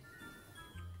story?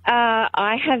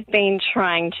 I have been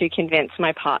trying to convince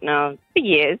my partner for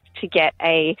years to get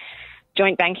a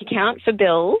joint bank account for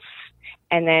bills,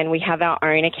 and then we have our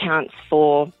own accounts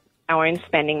for our own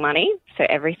spending money. So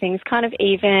everything's kind of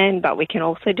even, but we can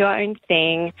also do our own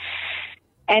thing.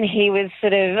 And he was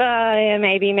sort of, yeah,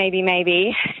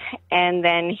 maybe. And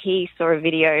then he saw a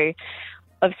video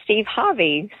of Steve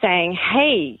Harvey saying,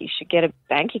 hey, you should get a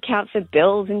bank account for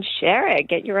bills and share it.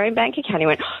 Get your own bank account. He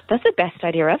went, oh, that's the best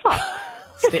idea ever.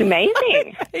 It's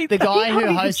amazing. The guy Steve who Harvey's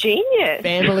a hosts genius.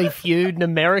 Family Feud in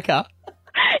America.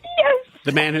 Yes.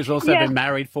 The man who's also been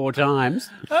married 4 times.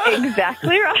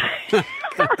 Exactly right.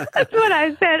 That's what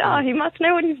I said. Oh, he must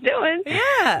know what he's doing.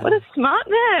 Yeah. What a smart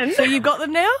man. So you've got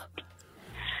them now?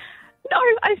 No,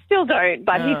 I still don't,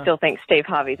 but he still thinks Steve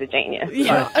Harvey's a genius.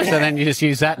 Yeah. So then you just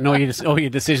use that and all your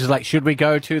decisions like, should we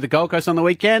go to the Gold Coast on the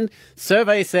weekend?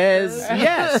 Survey says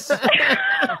yes.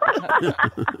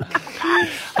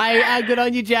 Hey, good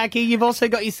on you, Jackie. You've also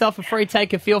got yourself a free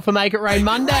Take a Feel for Make It Rain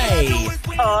Monday.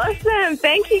 Awesome.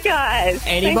 Thank you, guys.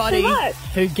 Anybody Thanks so much.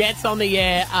 who gets on the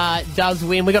air does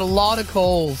win. We got a lot of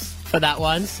calls for that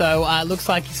one, so looks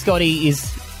like Scotty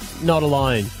is not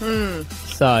alone.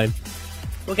 So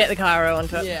we'll get the Cairo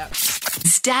onto it. Yeah.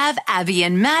 Stab Abby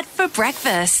and Matt for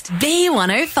breakfast.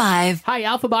 B105. Hey,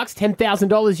 Alpha Bucks,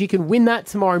 $10,000. You can win that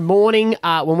tomorrow morning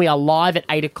when we are live at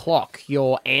 8 o'clock.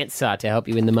 Your answer to help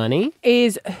you win the money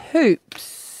is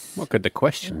hoops. What could the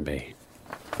question be?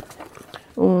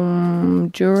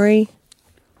 Jewelry.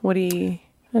 What do you...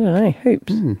 I don't know.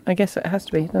 Hoops. I guess it has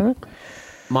to be, doesn't it?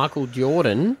 Michael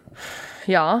Jordan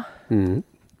Yeah.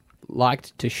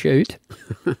 liked to shoot.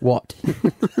 What?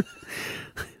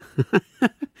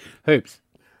 Hoops.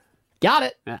 Got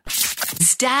it.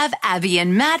 Stab Abby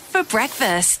and Matt for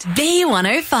breakfast.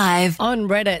 B105. On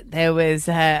Reddit, there was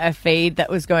a feed that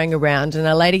was going around, and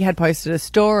a lady had posted a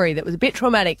story that was a bit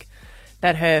traumatic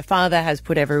that her father has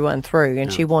put everyone through,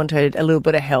 and she wanted a little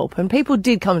bit of help. And people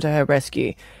did come to her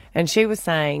rescue. And she was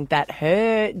saying that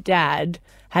her dad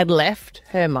had left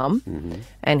her mum,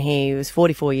 and he was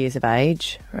 44 years of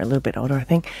age, or a little bit older, I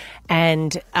think.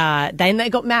 And then they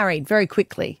got married very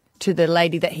quickly to the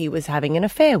lady that he was having an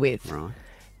affair with. Right.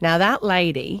 Now, that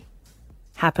lady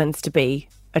happens to be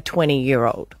a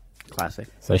 20-year-old. Classic.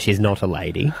 So she's not a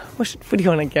lady. What do you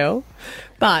want, a girl?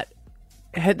 But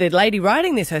the lady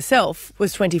writing this herself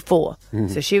was 24.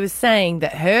 So she was saying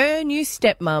that her new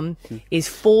stepmom is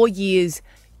 4 years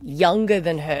younger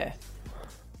than her.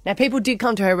 Now, people did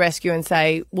come to her rescue and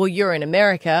say, well, you're in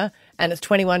America and it's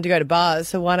 21 to go to bars,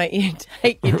 so why don't you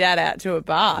take your dad out to a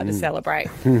bar to celebrate?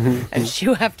 And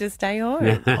she'll have to stay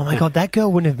home. Oh, my God, that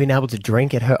girl wouldn't have been able to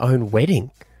drink at her own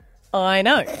wedding. I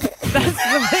know. That's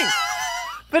the thing.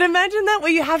 But imagine that,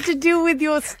 where you have to deal with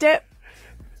your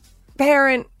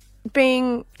step-parent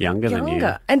being Younger than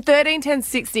you. And 13, 10,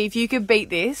 60, if you could beat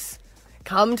this,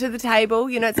 come to the table.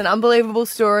 You know, it's an unbelievable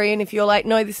story. And if you're like,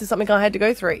 no, this is something I had to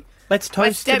go through. Let's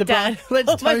toast to the bride.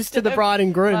 Let's toast to the bride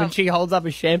and groom, and she holds up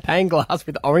a champagne glass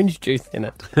with orange juice in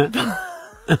it.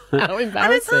 How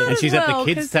embarrassing! And she's at the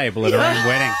kids' table at her own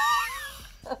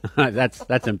wedding.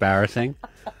 That's embarrassing.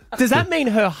 Does that mean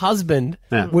her husband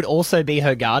would also be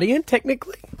her guardian,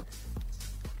 technically?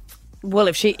 Well,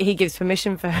 if he gives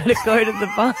permission for her to go to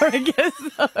the bar, I guess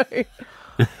so.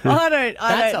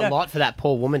 That's a lot for that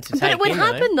poor woman to take. But it would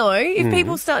happen, though, if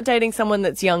people start dating someone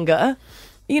that's younger.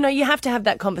 You know, you have to have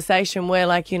that conversation where,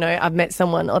 like, you know, I've met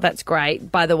someone, oh, that's great.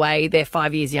 By the way, they're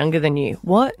 5 years younger than you.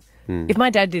 What? If my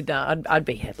dad did that, I'd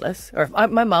be headless. Or if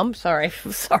my mum, sorry.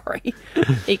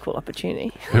 Equal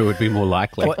opportunity. Who would be more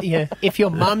likely? Well, yeah. If your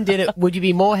mum did it, would you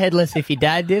be more headless if your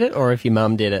dad did it or if your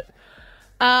mum did it?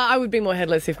 I would be more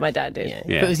headless if my dad did. Yeah.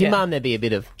 If it was your mum, there'd be a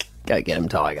bit of, go get him,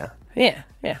 tiger. Yeah.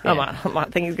 I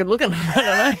might think he's good looking. I don't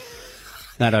know.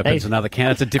 That opens another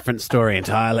can. It's a different story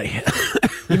entirely.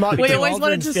 You might be we too always old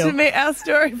wanted to still. submit our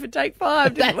story for Take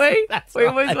 5, didn't we? We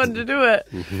always wanted to do it.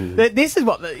 This is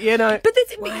what, you know... But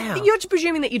you're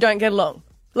presuming that you don't get along.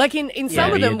 Like in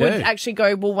some of them would actually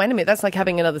go, well, wait a minute, that's like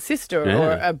having another sister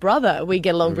or a brother. We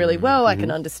get along really well. I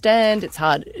can understand. It's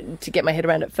hard to get my head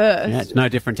around at first. Yeah, it's no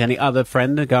different to any other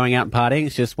friend going out and partying.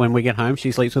 It's just when we get home,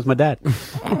 she sleeps with my dad.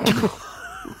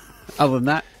 Other than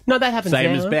that, no, that happens.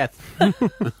 Same now. as Beth.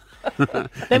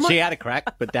 And she had a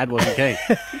crack, but Dad wasn't keen.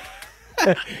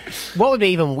 What would be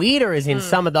even weirder is in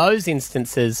some of those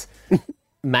instances,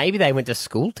 maybe they went to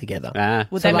school together. Well,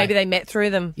 maybe they met through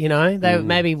them. You know, they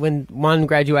maybe when one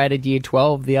graduated year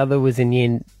 12, the other was in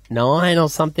year 9 or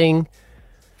something.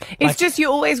 It's just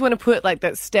you always want to put like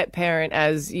that step parent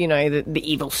as, you know,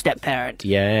 the evil step parent.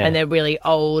 Yeah. And they're really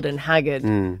old and haggard.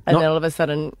 And then all of a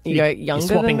sudden you go younger You're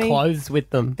swapping than me. clothes with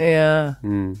them. Yeah.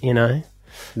 You know?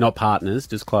 Not partners,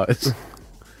 just clothes.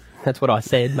 That's what I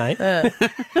said, mate.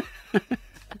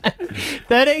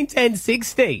 13, 10,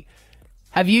 60.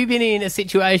 Have you been in a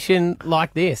situation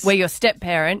like this? Where your step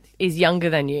parent is younger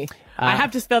than you. I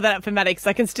have to spell that out for Maddie because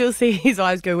I can still see his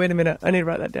eyes go, wait a minute, I need to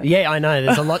write that down. Yeah, I know.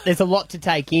 There's a lot to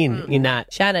take in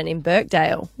that. Shannon, in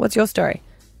Birkdale, what's your story?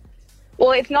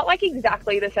 Well, it's not like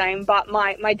exactly the same, but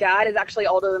my dad is actually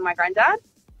older than my granddad.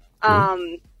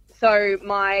 So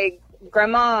my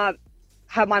grandma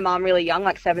had my mum really young,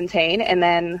 like 17, and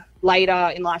then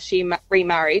later in life she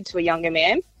remarried to a younger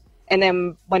man. And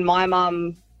then when my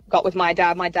mum got with my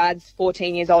dad's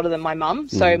 14 years older than my mum.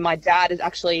 So my dad is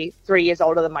actually 3 years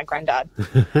older than my granddad.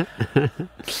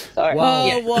 So,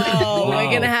 Whoa. We're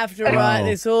going to have to write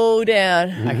this all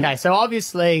down. Okay, so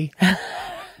obviously,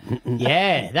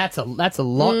 that's a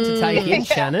lot to take in,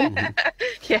 Shannon.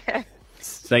 Yeah.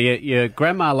 So your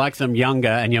grandma likes them younger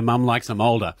and your mum likes them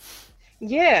older.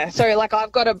 Yeah. So, like,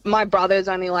 I've got my brother's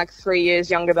only, like, 3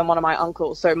 years younger than one of my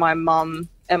uncles. So my mum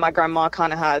and my grandma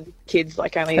kind of had kids,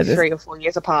 like, only 3 or 4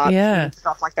 years apart. Yeah. And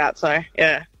stuff like that. So,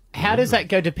 yeah. How does that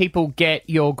go? Do people get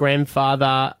your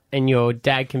grandfather and your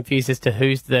dad confused as to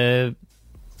who's the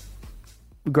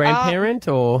grandparent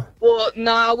or? Well,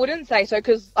 no, I wouldn't say so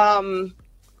because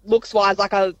looks-wise,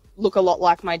 like, I look a lot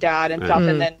like my dad and stuff.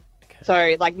 And then,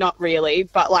 so, like, not really.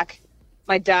 But, like,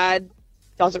 my dad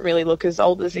doesn't really look as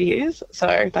old as he is, so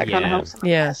that kind of helps.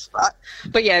 Yeah.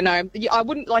 But yeah, no, I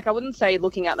wouldn't say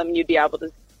looking at them you'd be able to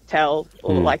tell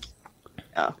or like.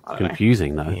 I don't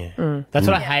Confusing know. though. Yeah. That's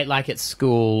what I hate. Like at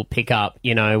school pickup,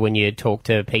 you know, when you talk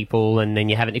to people and then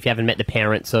if you haven't met the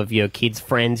parents of your kids'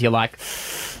 friends, you're like,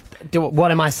 what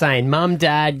am I saying? Mum,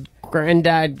 dad,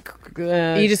 granddad.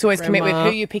 You just always commit with grandma.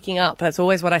 who you're picking up. That's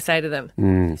always what I say to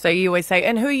them. So you always say,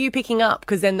 and who are you picking up?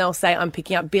 Because then they'll say, I'm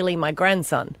picking up Billy, my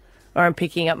grandson. or I'm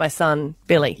picking up my son,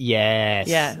 Billy. Yes.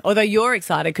 Yeah. Although you're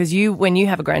excited because when you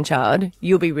have a grandchild,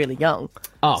 you'll be really young.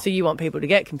 Oh. So you want people to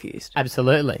get confused.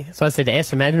 Absolutely. So I said to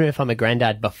Esther, imagine if I'm a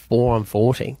granddad before I'm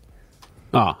 40.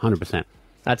 Oh, 100%.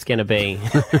 That's going to be...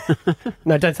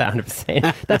 No, don't say 100%.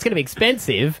 That's going to be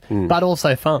expensive, but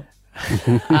also fun.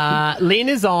 Lynn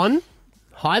is on.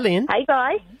 Hi, Lynn. Hey,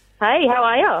 guys. Hey, how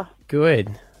are you? Good.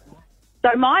 So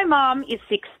my mum is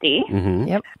 60. Mm-hmm.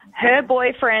 Yep. Her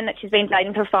boyfriend that she's been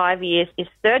dating for 5 years is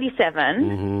 37.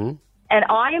 Mm-hmm. And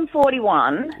I am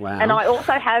 41. Wow. And I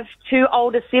also have 2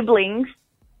 older siblings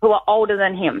who are older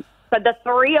than him. So the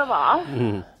 3 of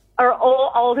us are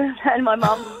all older than my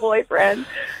mum's boyfriend.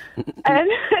 And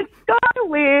it's kind of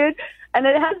weird. And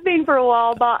it has been for a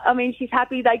while, but, I mean, she's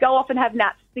happy. They go off and have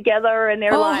naps together, and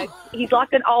they're like, he's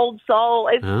like an old soul.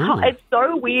 It's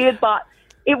so weird, but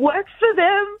it works for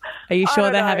them. Are you sure I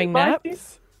don't they're know. having My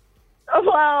naps?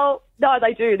 Well, no,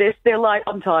 they do. They're like,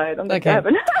 I'm tired. I'm going to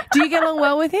heaven. Do you get along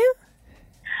well with him?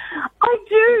 I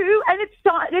do, and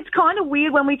it's kind of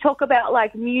weird when we talk about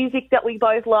like music that we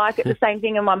both like. It's the same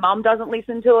thing, and my mum doesn't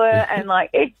listen to it, and like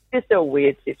it's just a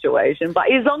weird situation.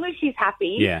 But as long as she's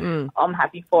happy, I'm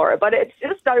happy for it. But it's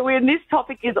just so weird. And this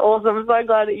topic is awesome. I'm so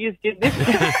glad that you did this.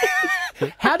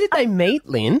 How did they meet,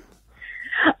 Lynn?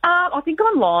 I think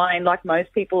online, like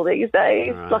most people these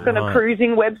days, like on a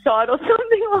cruising website or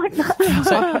something like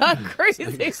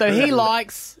that. So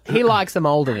he likes them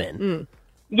older then.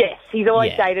 Yes, he's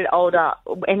always Yeah. dated older,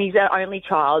 and he's our only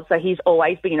child, so he's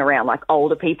always been around like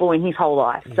older people in his whole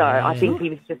life. So I think he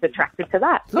was just attracted to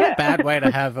that. It's not a bad way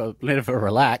to have a bit of a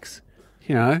relax.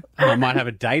 You know, I might have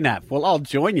a day nap. Well, I'll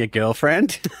join you,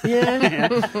 girlfriend. Yeah.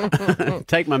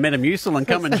 Take my Metamucil and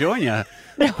come and join you.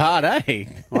 Party.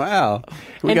 Wow.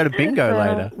 We go to bingo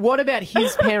later. What about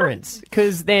his parents?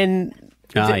 Because then,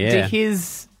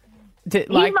 His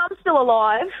mum's still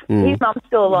alive. His mum's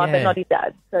still alive, Yeah. but not his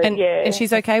dad. So, And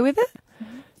she's okay with it?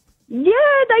 Yeah,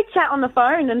 they chat on the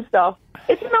phone and stuff.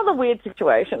 It's another weird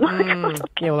situation.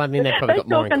 Yeah, well, I mean, they've probably They got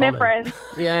more talk in and common. they're friends.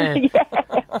 Yeah.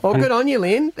 Well, good on you,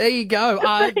 Lynn. There you go.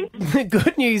 The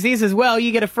good news is as well,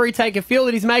 you get a free take of fuel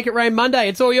at his Make It Rain Monday.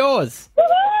 It's all yours.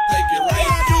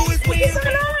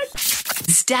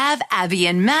 Stab Abby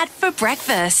and Matt for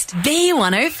breakfast.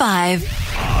 B105.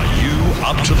 Are you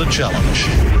up to the challenge?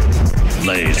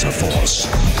 Lazerforce.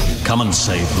 Come and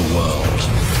save the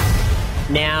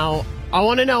world. Now, I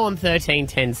want to know on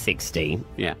 131060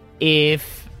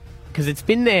 because it's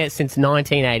been there since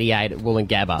 1988 at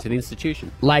Wollongabba. It's an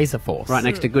institution. Lazerforce. Right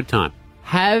next to Good Time.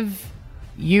 Have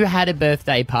you had a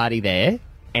birthday party there,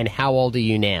 and how old are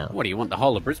you now? What do you want, the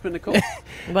whole of Brisbane to call?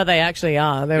 Well, they actually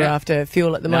are. They're after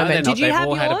fuel at the No, moment. they're not. Did you They've have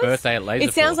all yours? had a birthday at Lazerforce.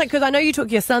 It sounds like, because I know you took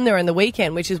your son there on the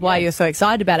weekend, which is why you're so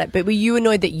excited about it. But were you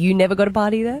annoyed that you never got a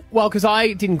party there? Well, because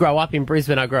I didn't grow up in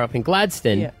Brisbane, I grew up in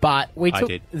Gladstone. Yeah. But we I took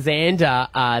did.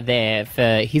 Xander there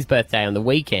for his birthday on the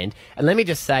weekend. And let me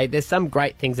just say, there's some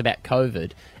great things about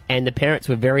COVID. And the parents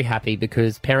were very happy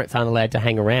because parents aren't allowed to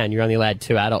hang around. You're only allowed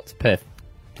 2 adults per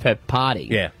party.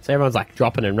 Yeah. So everyone's like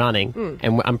dropping and running.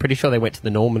 And I'm pretty sure they went to the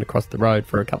Norman across the road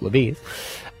for a couple of beers.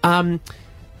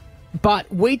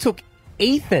 But we took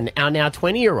Ethan, our now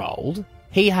 20-year-old.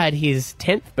 He had his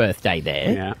 10th birthday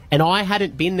there. Yeah. And I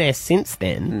hadn't been there since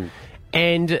then.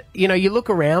 And, you know, you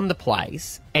look around the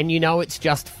place and you know it's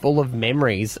just full of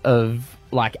memories of,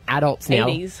 like, adults now.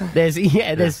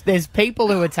 80s. There's people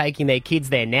who are taking their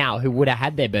kids there now who would have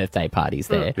had their birthday parties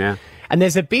there. Yeah. And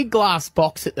there's a big glass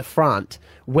box at the front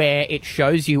where it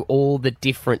shows you all the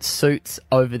different suits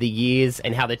over the years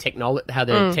and how the technology's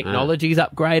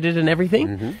upgraded and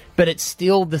everything. But it's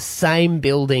still the same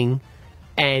building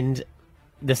and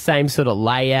the same sort of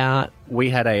layout. We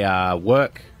had a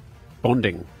work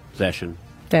bonding session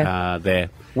there.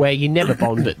 Where you never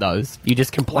bond at those. You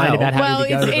just complain about having to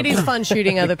go to them. It is fun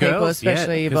shooting other people, girls,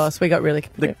 especially yeah, your boss. We got really...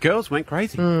 The girls went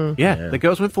crazy. The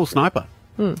girls went full sniper.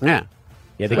 Yeah.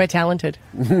 We're talented.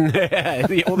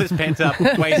 All this pent-up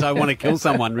ways I want to kill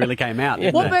someone really came out.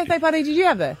 didn't What they? birthday party did you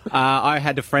have there? I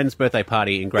had a friend's birthday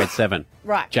party in grade 7.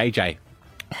 Right. JJ.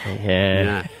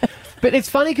 Yeah. But it's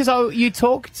funny because you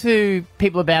talk to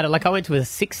people about it. Like, I went to a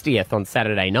 60th on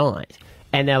Saturday night,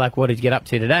 and they're like, what did you get up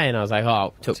to today? And I was like,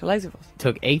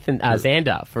 took Ethan,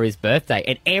 Xander for his birthday,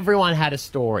 and everyone had a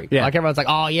story. Yeah. Like, everyone's like,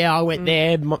 oh, yeah, I went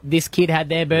there. This kid had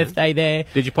their birthday there.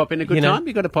 Did you pop into Good Time?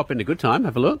 You got to pop into Good Time.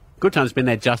 Have a look. Good Time's been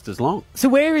there just as long. So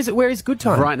where is it? Where is Good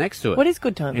Time? Right next to it. What is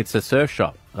Good Time? It's a surf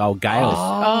shop. Oh, Gail.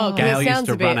 Oh, Gail it used sounds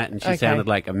to a bit- run it, and she okay. sounded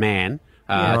like a man.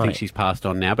 I Right. think she's passed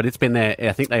on now, but it's been there.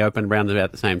 I think they opened around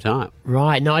about the same time.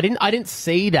 Right. No, I didn't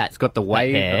see that. It's got the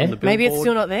wave there. on the billboard. Maybe it's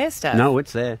still not there, Steph. No,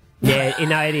 it's there. Yeah, you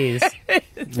know it is.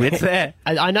 It's there.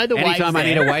 I know the wave's Anytime I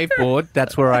need a there. waveboard,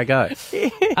 that's where I go.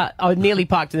 I nearly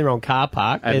parked in the wrong car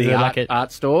park. At There's the like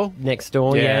art store? next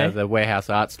door, yeah. The warehouse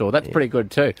art store. That's pretty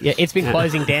good too. Yeah, it's been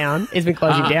closing down. It's been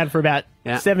closing down for about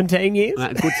 17 years.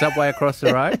 Good subway across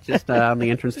the road, just on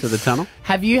the entrance to the tunnel.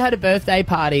 Have you had a birthday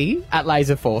party at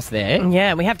Lazerforce there? Yeah,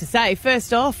 and we have to say,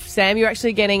 first off, Sam, you're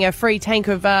actually getting a free tank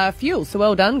of fuel, so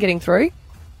well done getting through.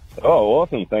 Oh,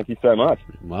 awesome. Thank you so much.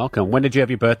 Welcome. When did you have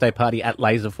your birthday party at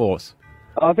Lazerforce?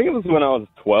 I think it was when I was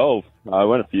 12. I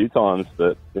went a few times,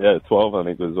 but yeah, 12 I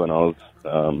think was when I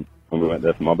was when we went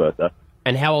there for my birthday.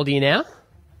 And how old are you now?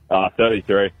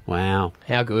 33. Wow.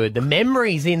 How good. The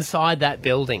memories inside that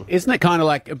building. Isn't it kind of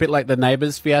like a bit like the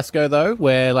Neighbours fiasco, though,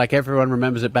 where like everyone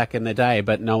remembers it back in the day,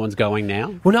 but no one's going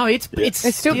now? Well, no, it's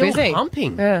still busy.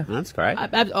 pumping. Yeah. That's great.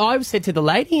 I said to the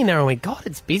lady in there, I went, God,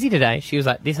 it's busy today. She was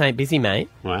like, this ain't busy, mate.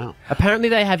 Wow. Apparently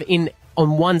they have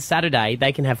on one Saturday,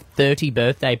 they can have 30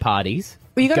 birthday parties.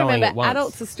 Well, you got to going at remember, once.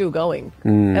 adults are still going,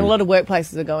 and a lot of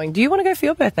workplaces are going. Do you want to go for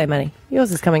your birthday, Manny? Yours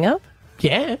is coming up.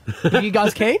 Yeah. Are you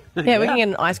guys keen? Yeah, we can get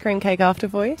an ice cream cake after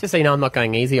for you. Just so you know, I'm not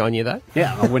going easy on you, though.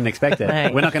 Yeah, I wouldn't expect it.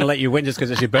 Hey. We're not going to let you win just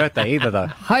because it's your birthday either, though.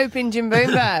 Hope in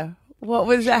Jimboomba.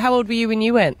 How old were you when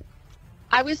you went?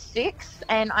 I was 6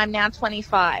 and I'm now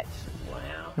 25.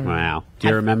 Wow. Do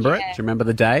you remember it? Do you remember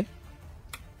the day?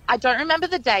 I don't remember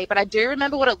the day, but I do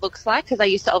remember what it looks like because I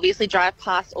used to obviously drive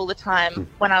past all the time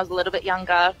when I was a little bit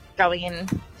younger going in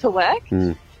to work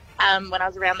when I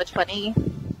was around the 20.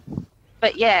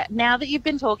 But yeah, now that you've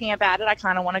been talking about it, I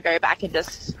kind of want to go back and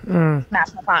just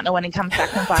smash my partner when he comes back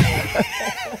from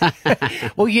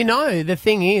fight. Well, you know, the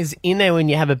thing is, in there when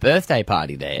you have a birthday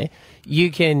party there,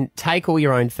 you can take all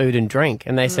your own food and drink,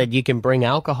 and they said you can bring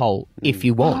alcohol if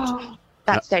you want.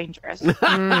 That's dangerous.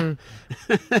 I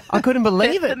couldn't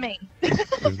believe it. For me.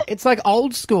 It's like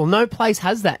old school. No place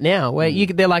has that now. Where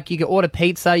they're like, you can order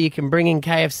pizza, you can bring in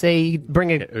KFC,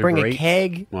 bring a Uber Eats.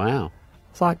 keg. Wow.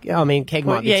 It's like, I mean, keg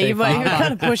might be too you're far.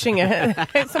 kind of pushing it.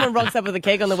 Someone rocks up with a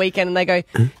keg on the weekend and they go,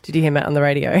 "Did you hear Matt on the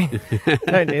radio?"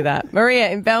 Don't do that. Maria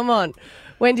in Belmont,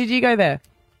 when did you go there?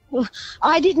 Well,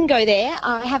 I didn't go there.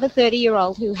 I have a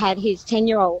 30-year-old who had his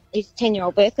 10-year-old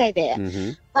birthday there. Mm-hmm.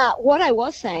 But what I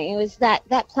was saying was that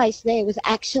place there was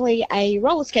actually a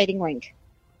roller skating rink.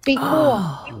 Before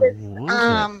it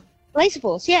was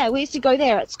Lazerforce. Yeah, we used to go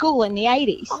there at school in the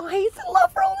 80s. Oh, I used to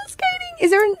love roller skating.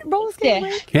 Is there a roller skating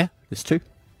rink? Yeah, there's two.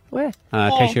 Where?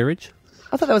 Cashier Ridge.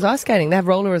 I thought that was ice skating. They have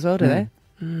roller as well, do they?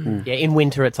 Yeah, in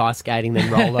winter it's ice skating,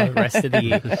 then roller the rest of the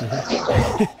year.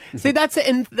 See, that's it.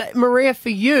 And Maria, for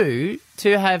you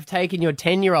to have taken your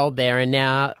 10-year-old there and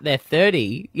now they're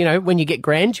 30, you know, when you get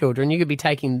grandchildren, you could be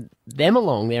taking them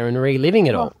along there and reliving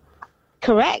it all.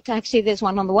 Correct. Actually, there's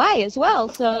one on the way as well.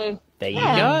 So There you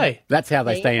go. That's how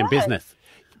they stay in business.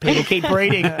 People keep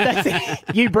breeding. That's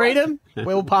it. You breed them,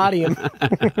 we'll party them.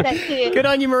 That's it. Good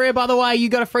on you, Maria. By the way, you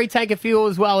got a free tank of fuel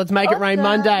as well. It's Make It Rain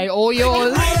Monday. All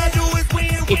yours.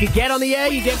 If you get on the air,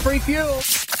 you get free fuel.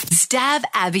 Stab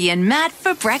Abby and Matt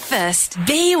for breakfast.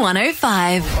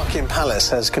 B105. Buckingham Palace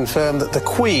has confirmed that the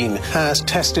Queen has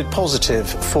tested positive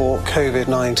for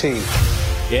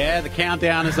COVID-19. Yeah, the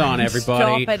countdown is on,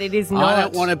 everybody. Stop it, it is not. I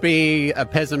don't want to be a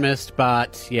pessimist,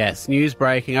 but yes, news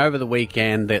breaking over the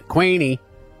weekend that Queenie,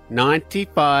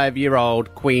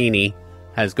 95-year-old Queenie,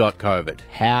 has got COVID.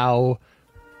 How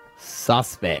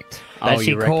suspect that Oh,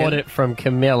 she you reckon? caught it from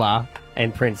Camilla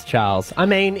and Prince Charles. I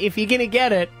mean, if you're going to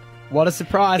get it, what a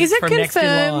surprise. Is it from next in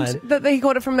line. confirmed that he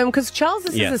got it from them? Because Charles,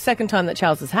 this Yes. is the second time that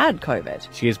Charles has had COVID.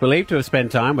 She is believed to have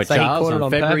spent time with So he Charles caught it on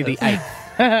on February the purpose.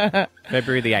 8th.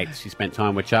 February the 8th, she spent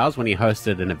time with Charles when he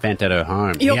hosted an event at her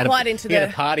home. You're He had quite a, into he had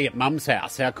the- a party at Mum's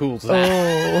house. How cool's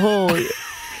that? Oh,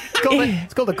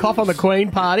 it's called the Cough on the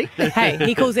Queen party. Hey,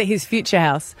 he calls it his future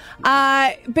house.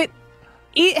 But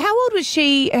how old was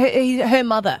she, her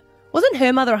mother? Wasn't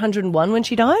her mother 101 when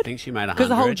she died? I think she made 100. Because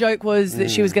the whole joke was that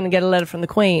she was going to get a letter from the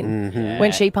Queen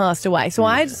when she passed away. So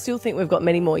I still think we've got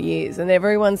many more years. And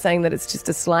everyone's saying that it's just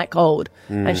a slight cold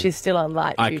and she's still on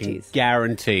light I duties. can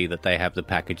guarantee that they have the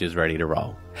packages ready to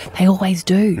roll. They always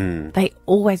do. They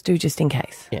always do, just in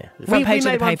case. Yeah. Front page of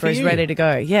made the one paper for is you. ready to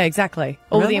go. Yeah, exactly.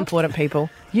 All Remember? the important people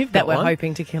You've that got we're one.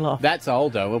 hoping to kill off. That's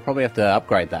old, though. We'll probably have to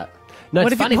upgrade that. No,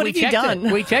 What it's have you- funny. what we have you checked done?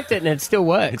 it. We checked it and it still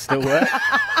works. Still work?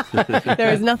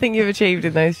 There is nothing you've achieved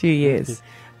in those few years.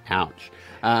 Ouch.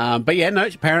 But yeah, no,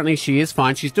 apparently she is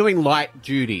fine. She's doing light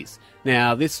duties.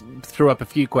 Now, this threw up a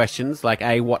few questions, like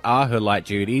A, what are her light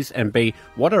duties? And B,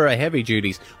 what are her heavy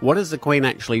duties? What does the Queen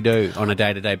actually do on a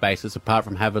day-to-day basis apart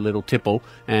from have a little tipple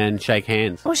and shake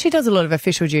hands? Well, she does a lot of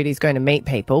official duties going to meet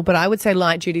people, but I would say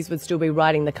light duties would still be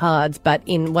writing the cards, but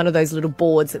in one of those little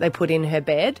boards that they put in her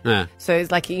bed. Yeah. So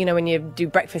it's like, you know, when you do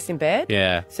breakfast in bed.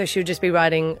 Yeah. So she'll just be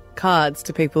writing cards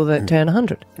to people that turn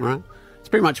 100. Right. It's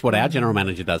pretty much what our general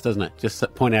manager does, doesn't it? Just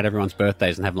point out everyone's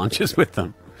birthdays and have lunches with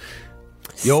them.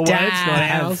 Your words, not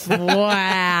ours.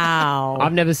 Wow.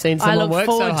 I've never seen someone work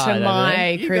so hard. I look forward to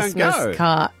my Christmas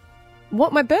card.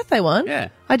 What, my birthday one? Yeah.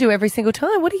 I do every single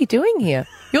time. What are you doing here?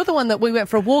 You're the one that we went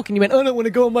for a walk and you went, I don't want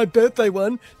to go on my birthday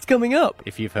one. It's coming up.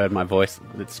 If you've heard my voice,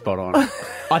 it's spot on.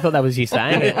 I thought that was you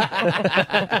saying it.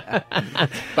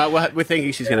 But we're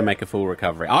thinking she's going to make a full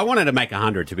recovery. I wanted to make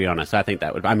 100, to be honest. I think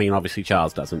that would... I mean, obviously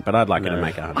Charles doesn't, but I'd like her to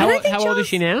make 100. How old is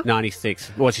she now?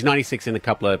 96. Well, she's 96 in a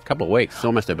couple of weeks. It's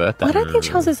almost her birthday. I don't think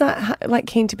Charles is that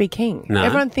keen to be king. No.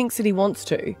 Everyone thinks that he wants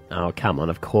to. Oh, come on.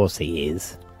 Of course he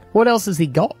is. What else has he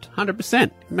got?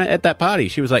 100%. At that party,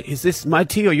 she was like, is this my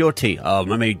tea or your tea? Oh,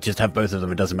 let me just have both of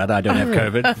them. It doesn't matter. I don't have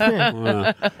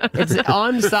COVID.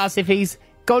 I'm sus if he's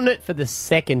gotten it for the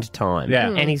second time. Yeah.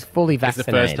 And he's fully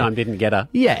vaccinated. The first time didn't get her.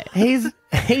 Yeah. You'd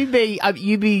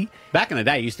be... Back in the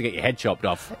day, you used to get your head chopped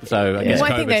off. So I guess Well,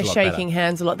 I think they're COVID's a lot shaking better.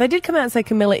 hands a lot. They did come out and say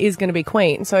Camilla is going to be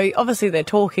queen, so obviously they're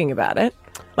talking about it.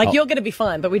 Like, you're going to be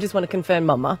fine, but we just want to confirm,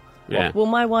 Mama. Yeah. Will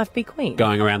my wife be queen?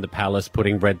 Going around the palace,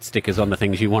 putting red stickers on the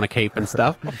things you want to keep and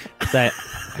stuff.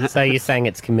 So you're saying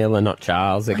it's Camilla, not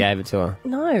Charles, that gave it to her?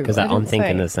 No, Because I I'm didn't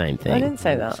thinking say- the same thing. I didn't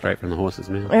say that. Straight from the horse's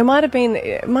mouth. It might have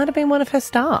been one of her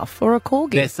staff or a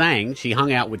corgi. They're saying she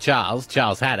hung out with Charles.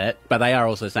 Charles had it, but they are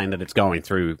also saying that it's going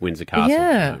through Windsor Castle Yeah.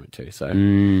 at the moment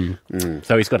too.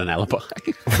 So he's got an alibi.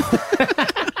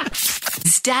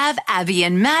 Stab Abby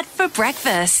and Matt for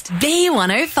breakfast.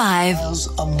 B105. As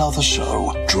another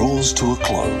show draws to a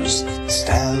close,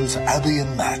 Stav, Abby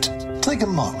and Matt take a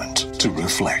moment to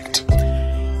reflect.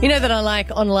 You know that I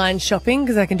like online shopping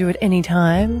because I can do it any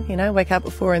time. You know, wake up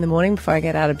at 4 a.m. before I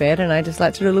get out of bed, and I just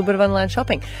like to do a little bit of online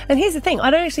shopping. And here's the thing, I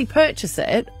don't actually purchase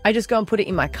it. I just go and put it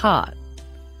in my cart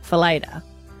for later.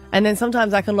 And then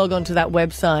sometimes I can log on to that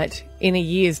website in a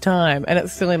year's time and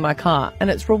it's still in my cart and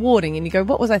it's rewarding. And you go,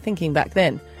 what was I thinking back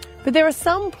then? But there are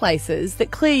some places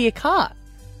that clear your cart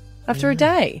after a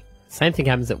day. Same thing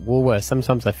happens at Woolworths.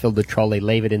 Sometimes I fill the trolley,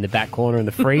 leave it in the back corner in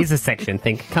the freezer section,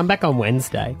 think, come back on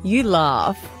Wednesday. You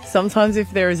laugh. Sometimes if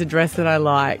there is a dress that I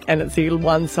like and it's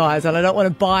one size and I don't want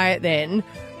to buy it then,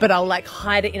 but I'll like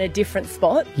hide it in a different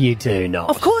spot. You do not.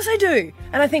 Of course I do.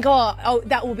 And I think, oh,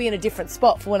 that will be in a different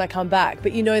spot for when I come back.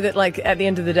 But you know that like at the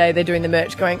end of the day, they're doing the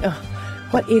merch going, oh,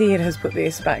 what idiot has put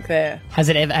this back there?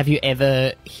 Have you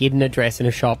ever hidden a dress in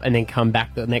a shop and then come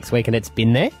back the next week and it's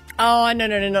been there? Oh, no,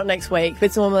 not next week. But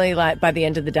it's normally like by the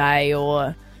end of the day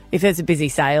or if there's a busy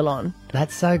sale on.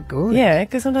 That's so good. Yeah,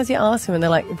 because sometimes you ask them and they're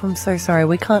like, I'm so sorry,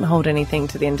 we can't hold anything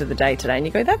to the end of the day today. And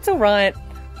you go, that's all right.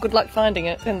 Good luck finding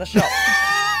it in the shop.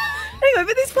 Anyway,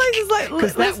 but this place is like...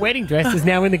 Because that wedding dress is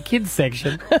now in the kids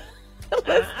section.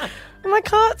 My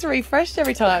cart's refreshed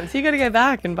every time, so you got to go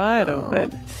back and buy it all.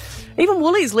 But even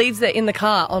Woolies leaves it in the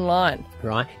car online.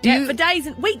 Right. For days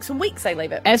and weeks they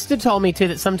leave it. Esther told me too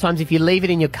that sometimes if you leave it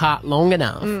in your cart long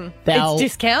enough, they'll... It's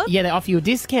discount? Yeah, they offer you a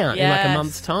discount in like a Yes.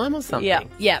 month's time or something.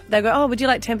 Yeah. They go, oh, would you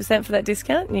like 10% for that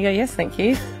discount? And you go, yes, thank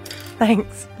you.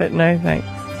 Thanks, but no thanks.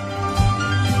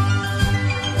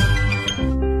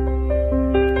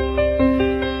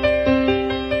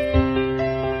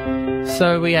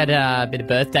 So we had a bit of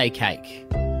birthday cake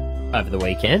over the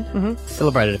weekend. Mm-hmm.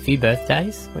 Celebrated a few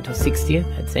birthdays. Went to a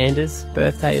 60th, had Sanders'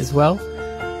 birthday as well.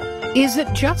 Is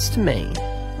it just me,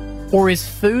 or is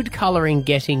food colouring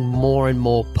getting more and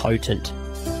more potent?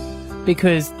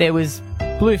 Because there was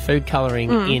blue food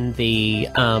colouring in the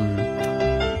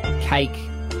cake,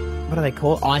 what do they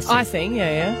call it? Icing,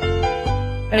 yeah.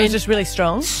 And it was just really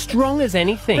strong? Strong as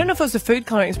anything. I don't know if it was the food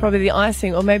colouring, it's probably the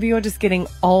icing, or maybe you're just getting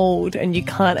old and you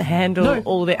can't handle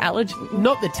all the allergens.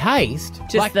 Not the taste.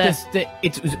 Just like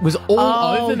it was all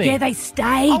over me. Yeah, they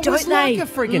stay, don't it's they? like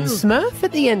a friggin' Smurf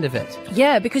at the end of it.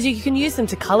 Yeah, because you can use them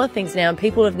to colour things now, and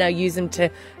people have now used them to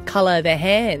colour their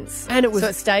hands. And it was so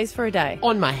it stays for a day.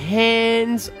 On my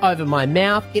hands, over my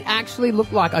mouth. It actually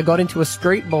looked like I got into a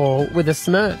street ball with a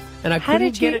Smurf. And I How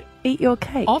couldn't did get you it eat your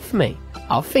cake? off me.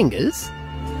 Our fingers.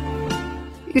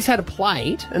 You just had a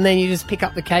plate, and then you just pick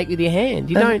up the cake with your hand.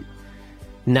 You don't...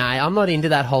 No, I'm not into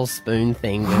that whole spoon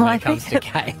thing when it comes to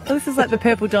cake. This is like the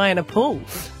purple dye in a pool.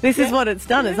 This is what it's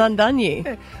done. It's undone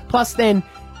you. Plus then,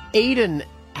 Eden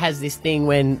has this thing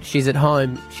when she's at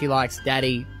home, she likes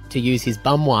Daddy to use his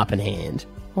bum wiping hand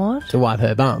What? to wipe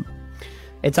her bum.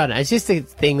 I don't know. It's just a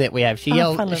thing that we have. She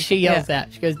yells out.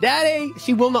 She goes, "Daddy!"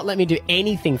 She will not let me do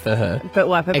anything for her, but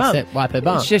wipe her bum. Except wipe her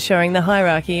bum. It's just showing the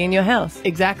hierarchy in your house.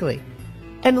 Exactly.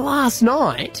 And last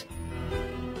night,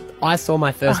 I saw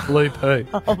my first blue poo.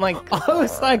 Oh my God! I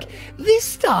was like, this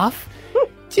stuff.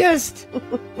 Just,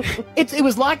 it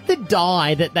was like the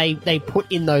dye that they put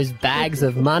in those bags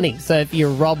of money. So if you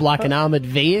rob like an armoured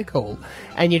vehicle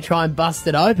and you try and bust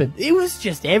it open, it was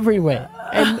just everywhere.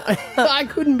 And I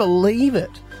couldn't believe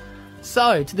it.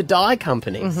 So, to the dye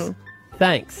companies,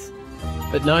 thanks.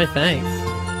 But no thanks.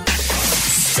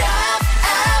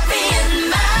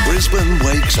 Brisbane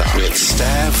wakes up with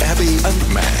Stav, Abby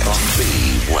and Matt on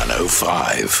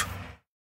B105.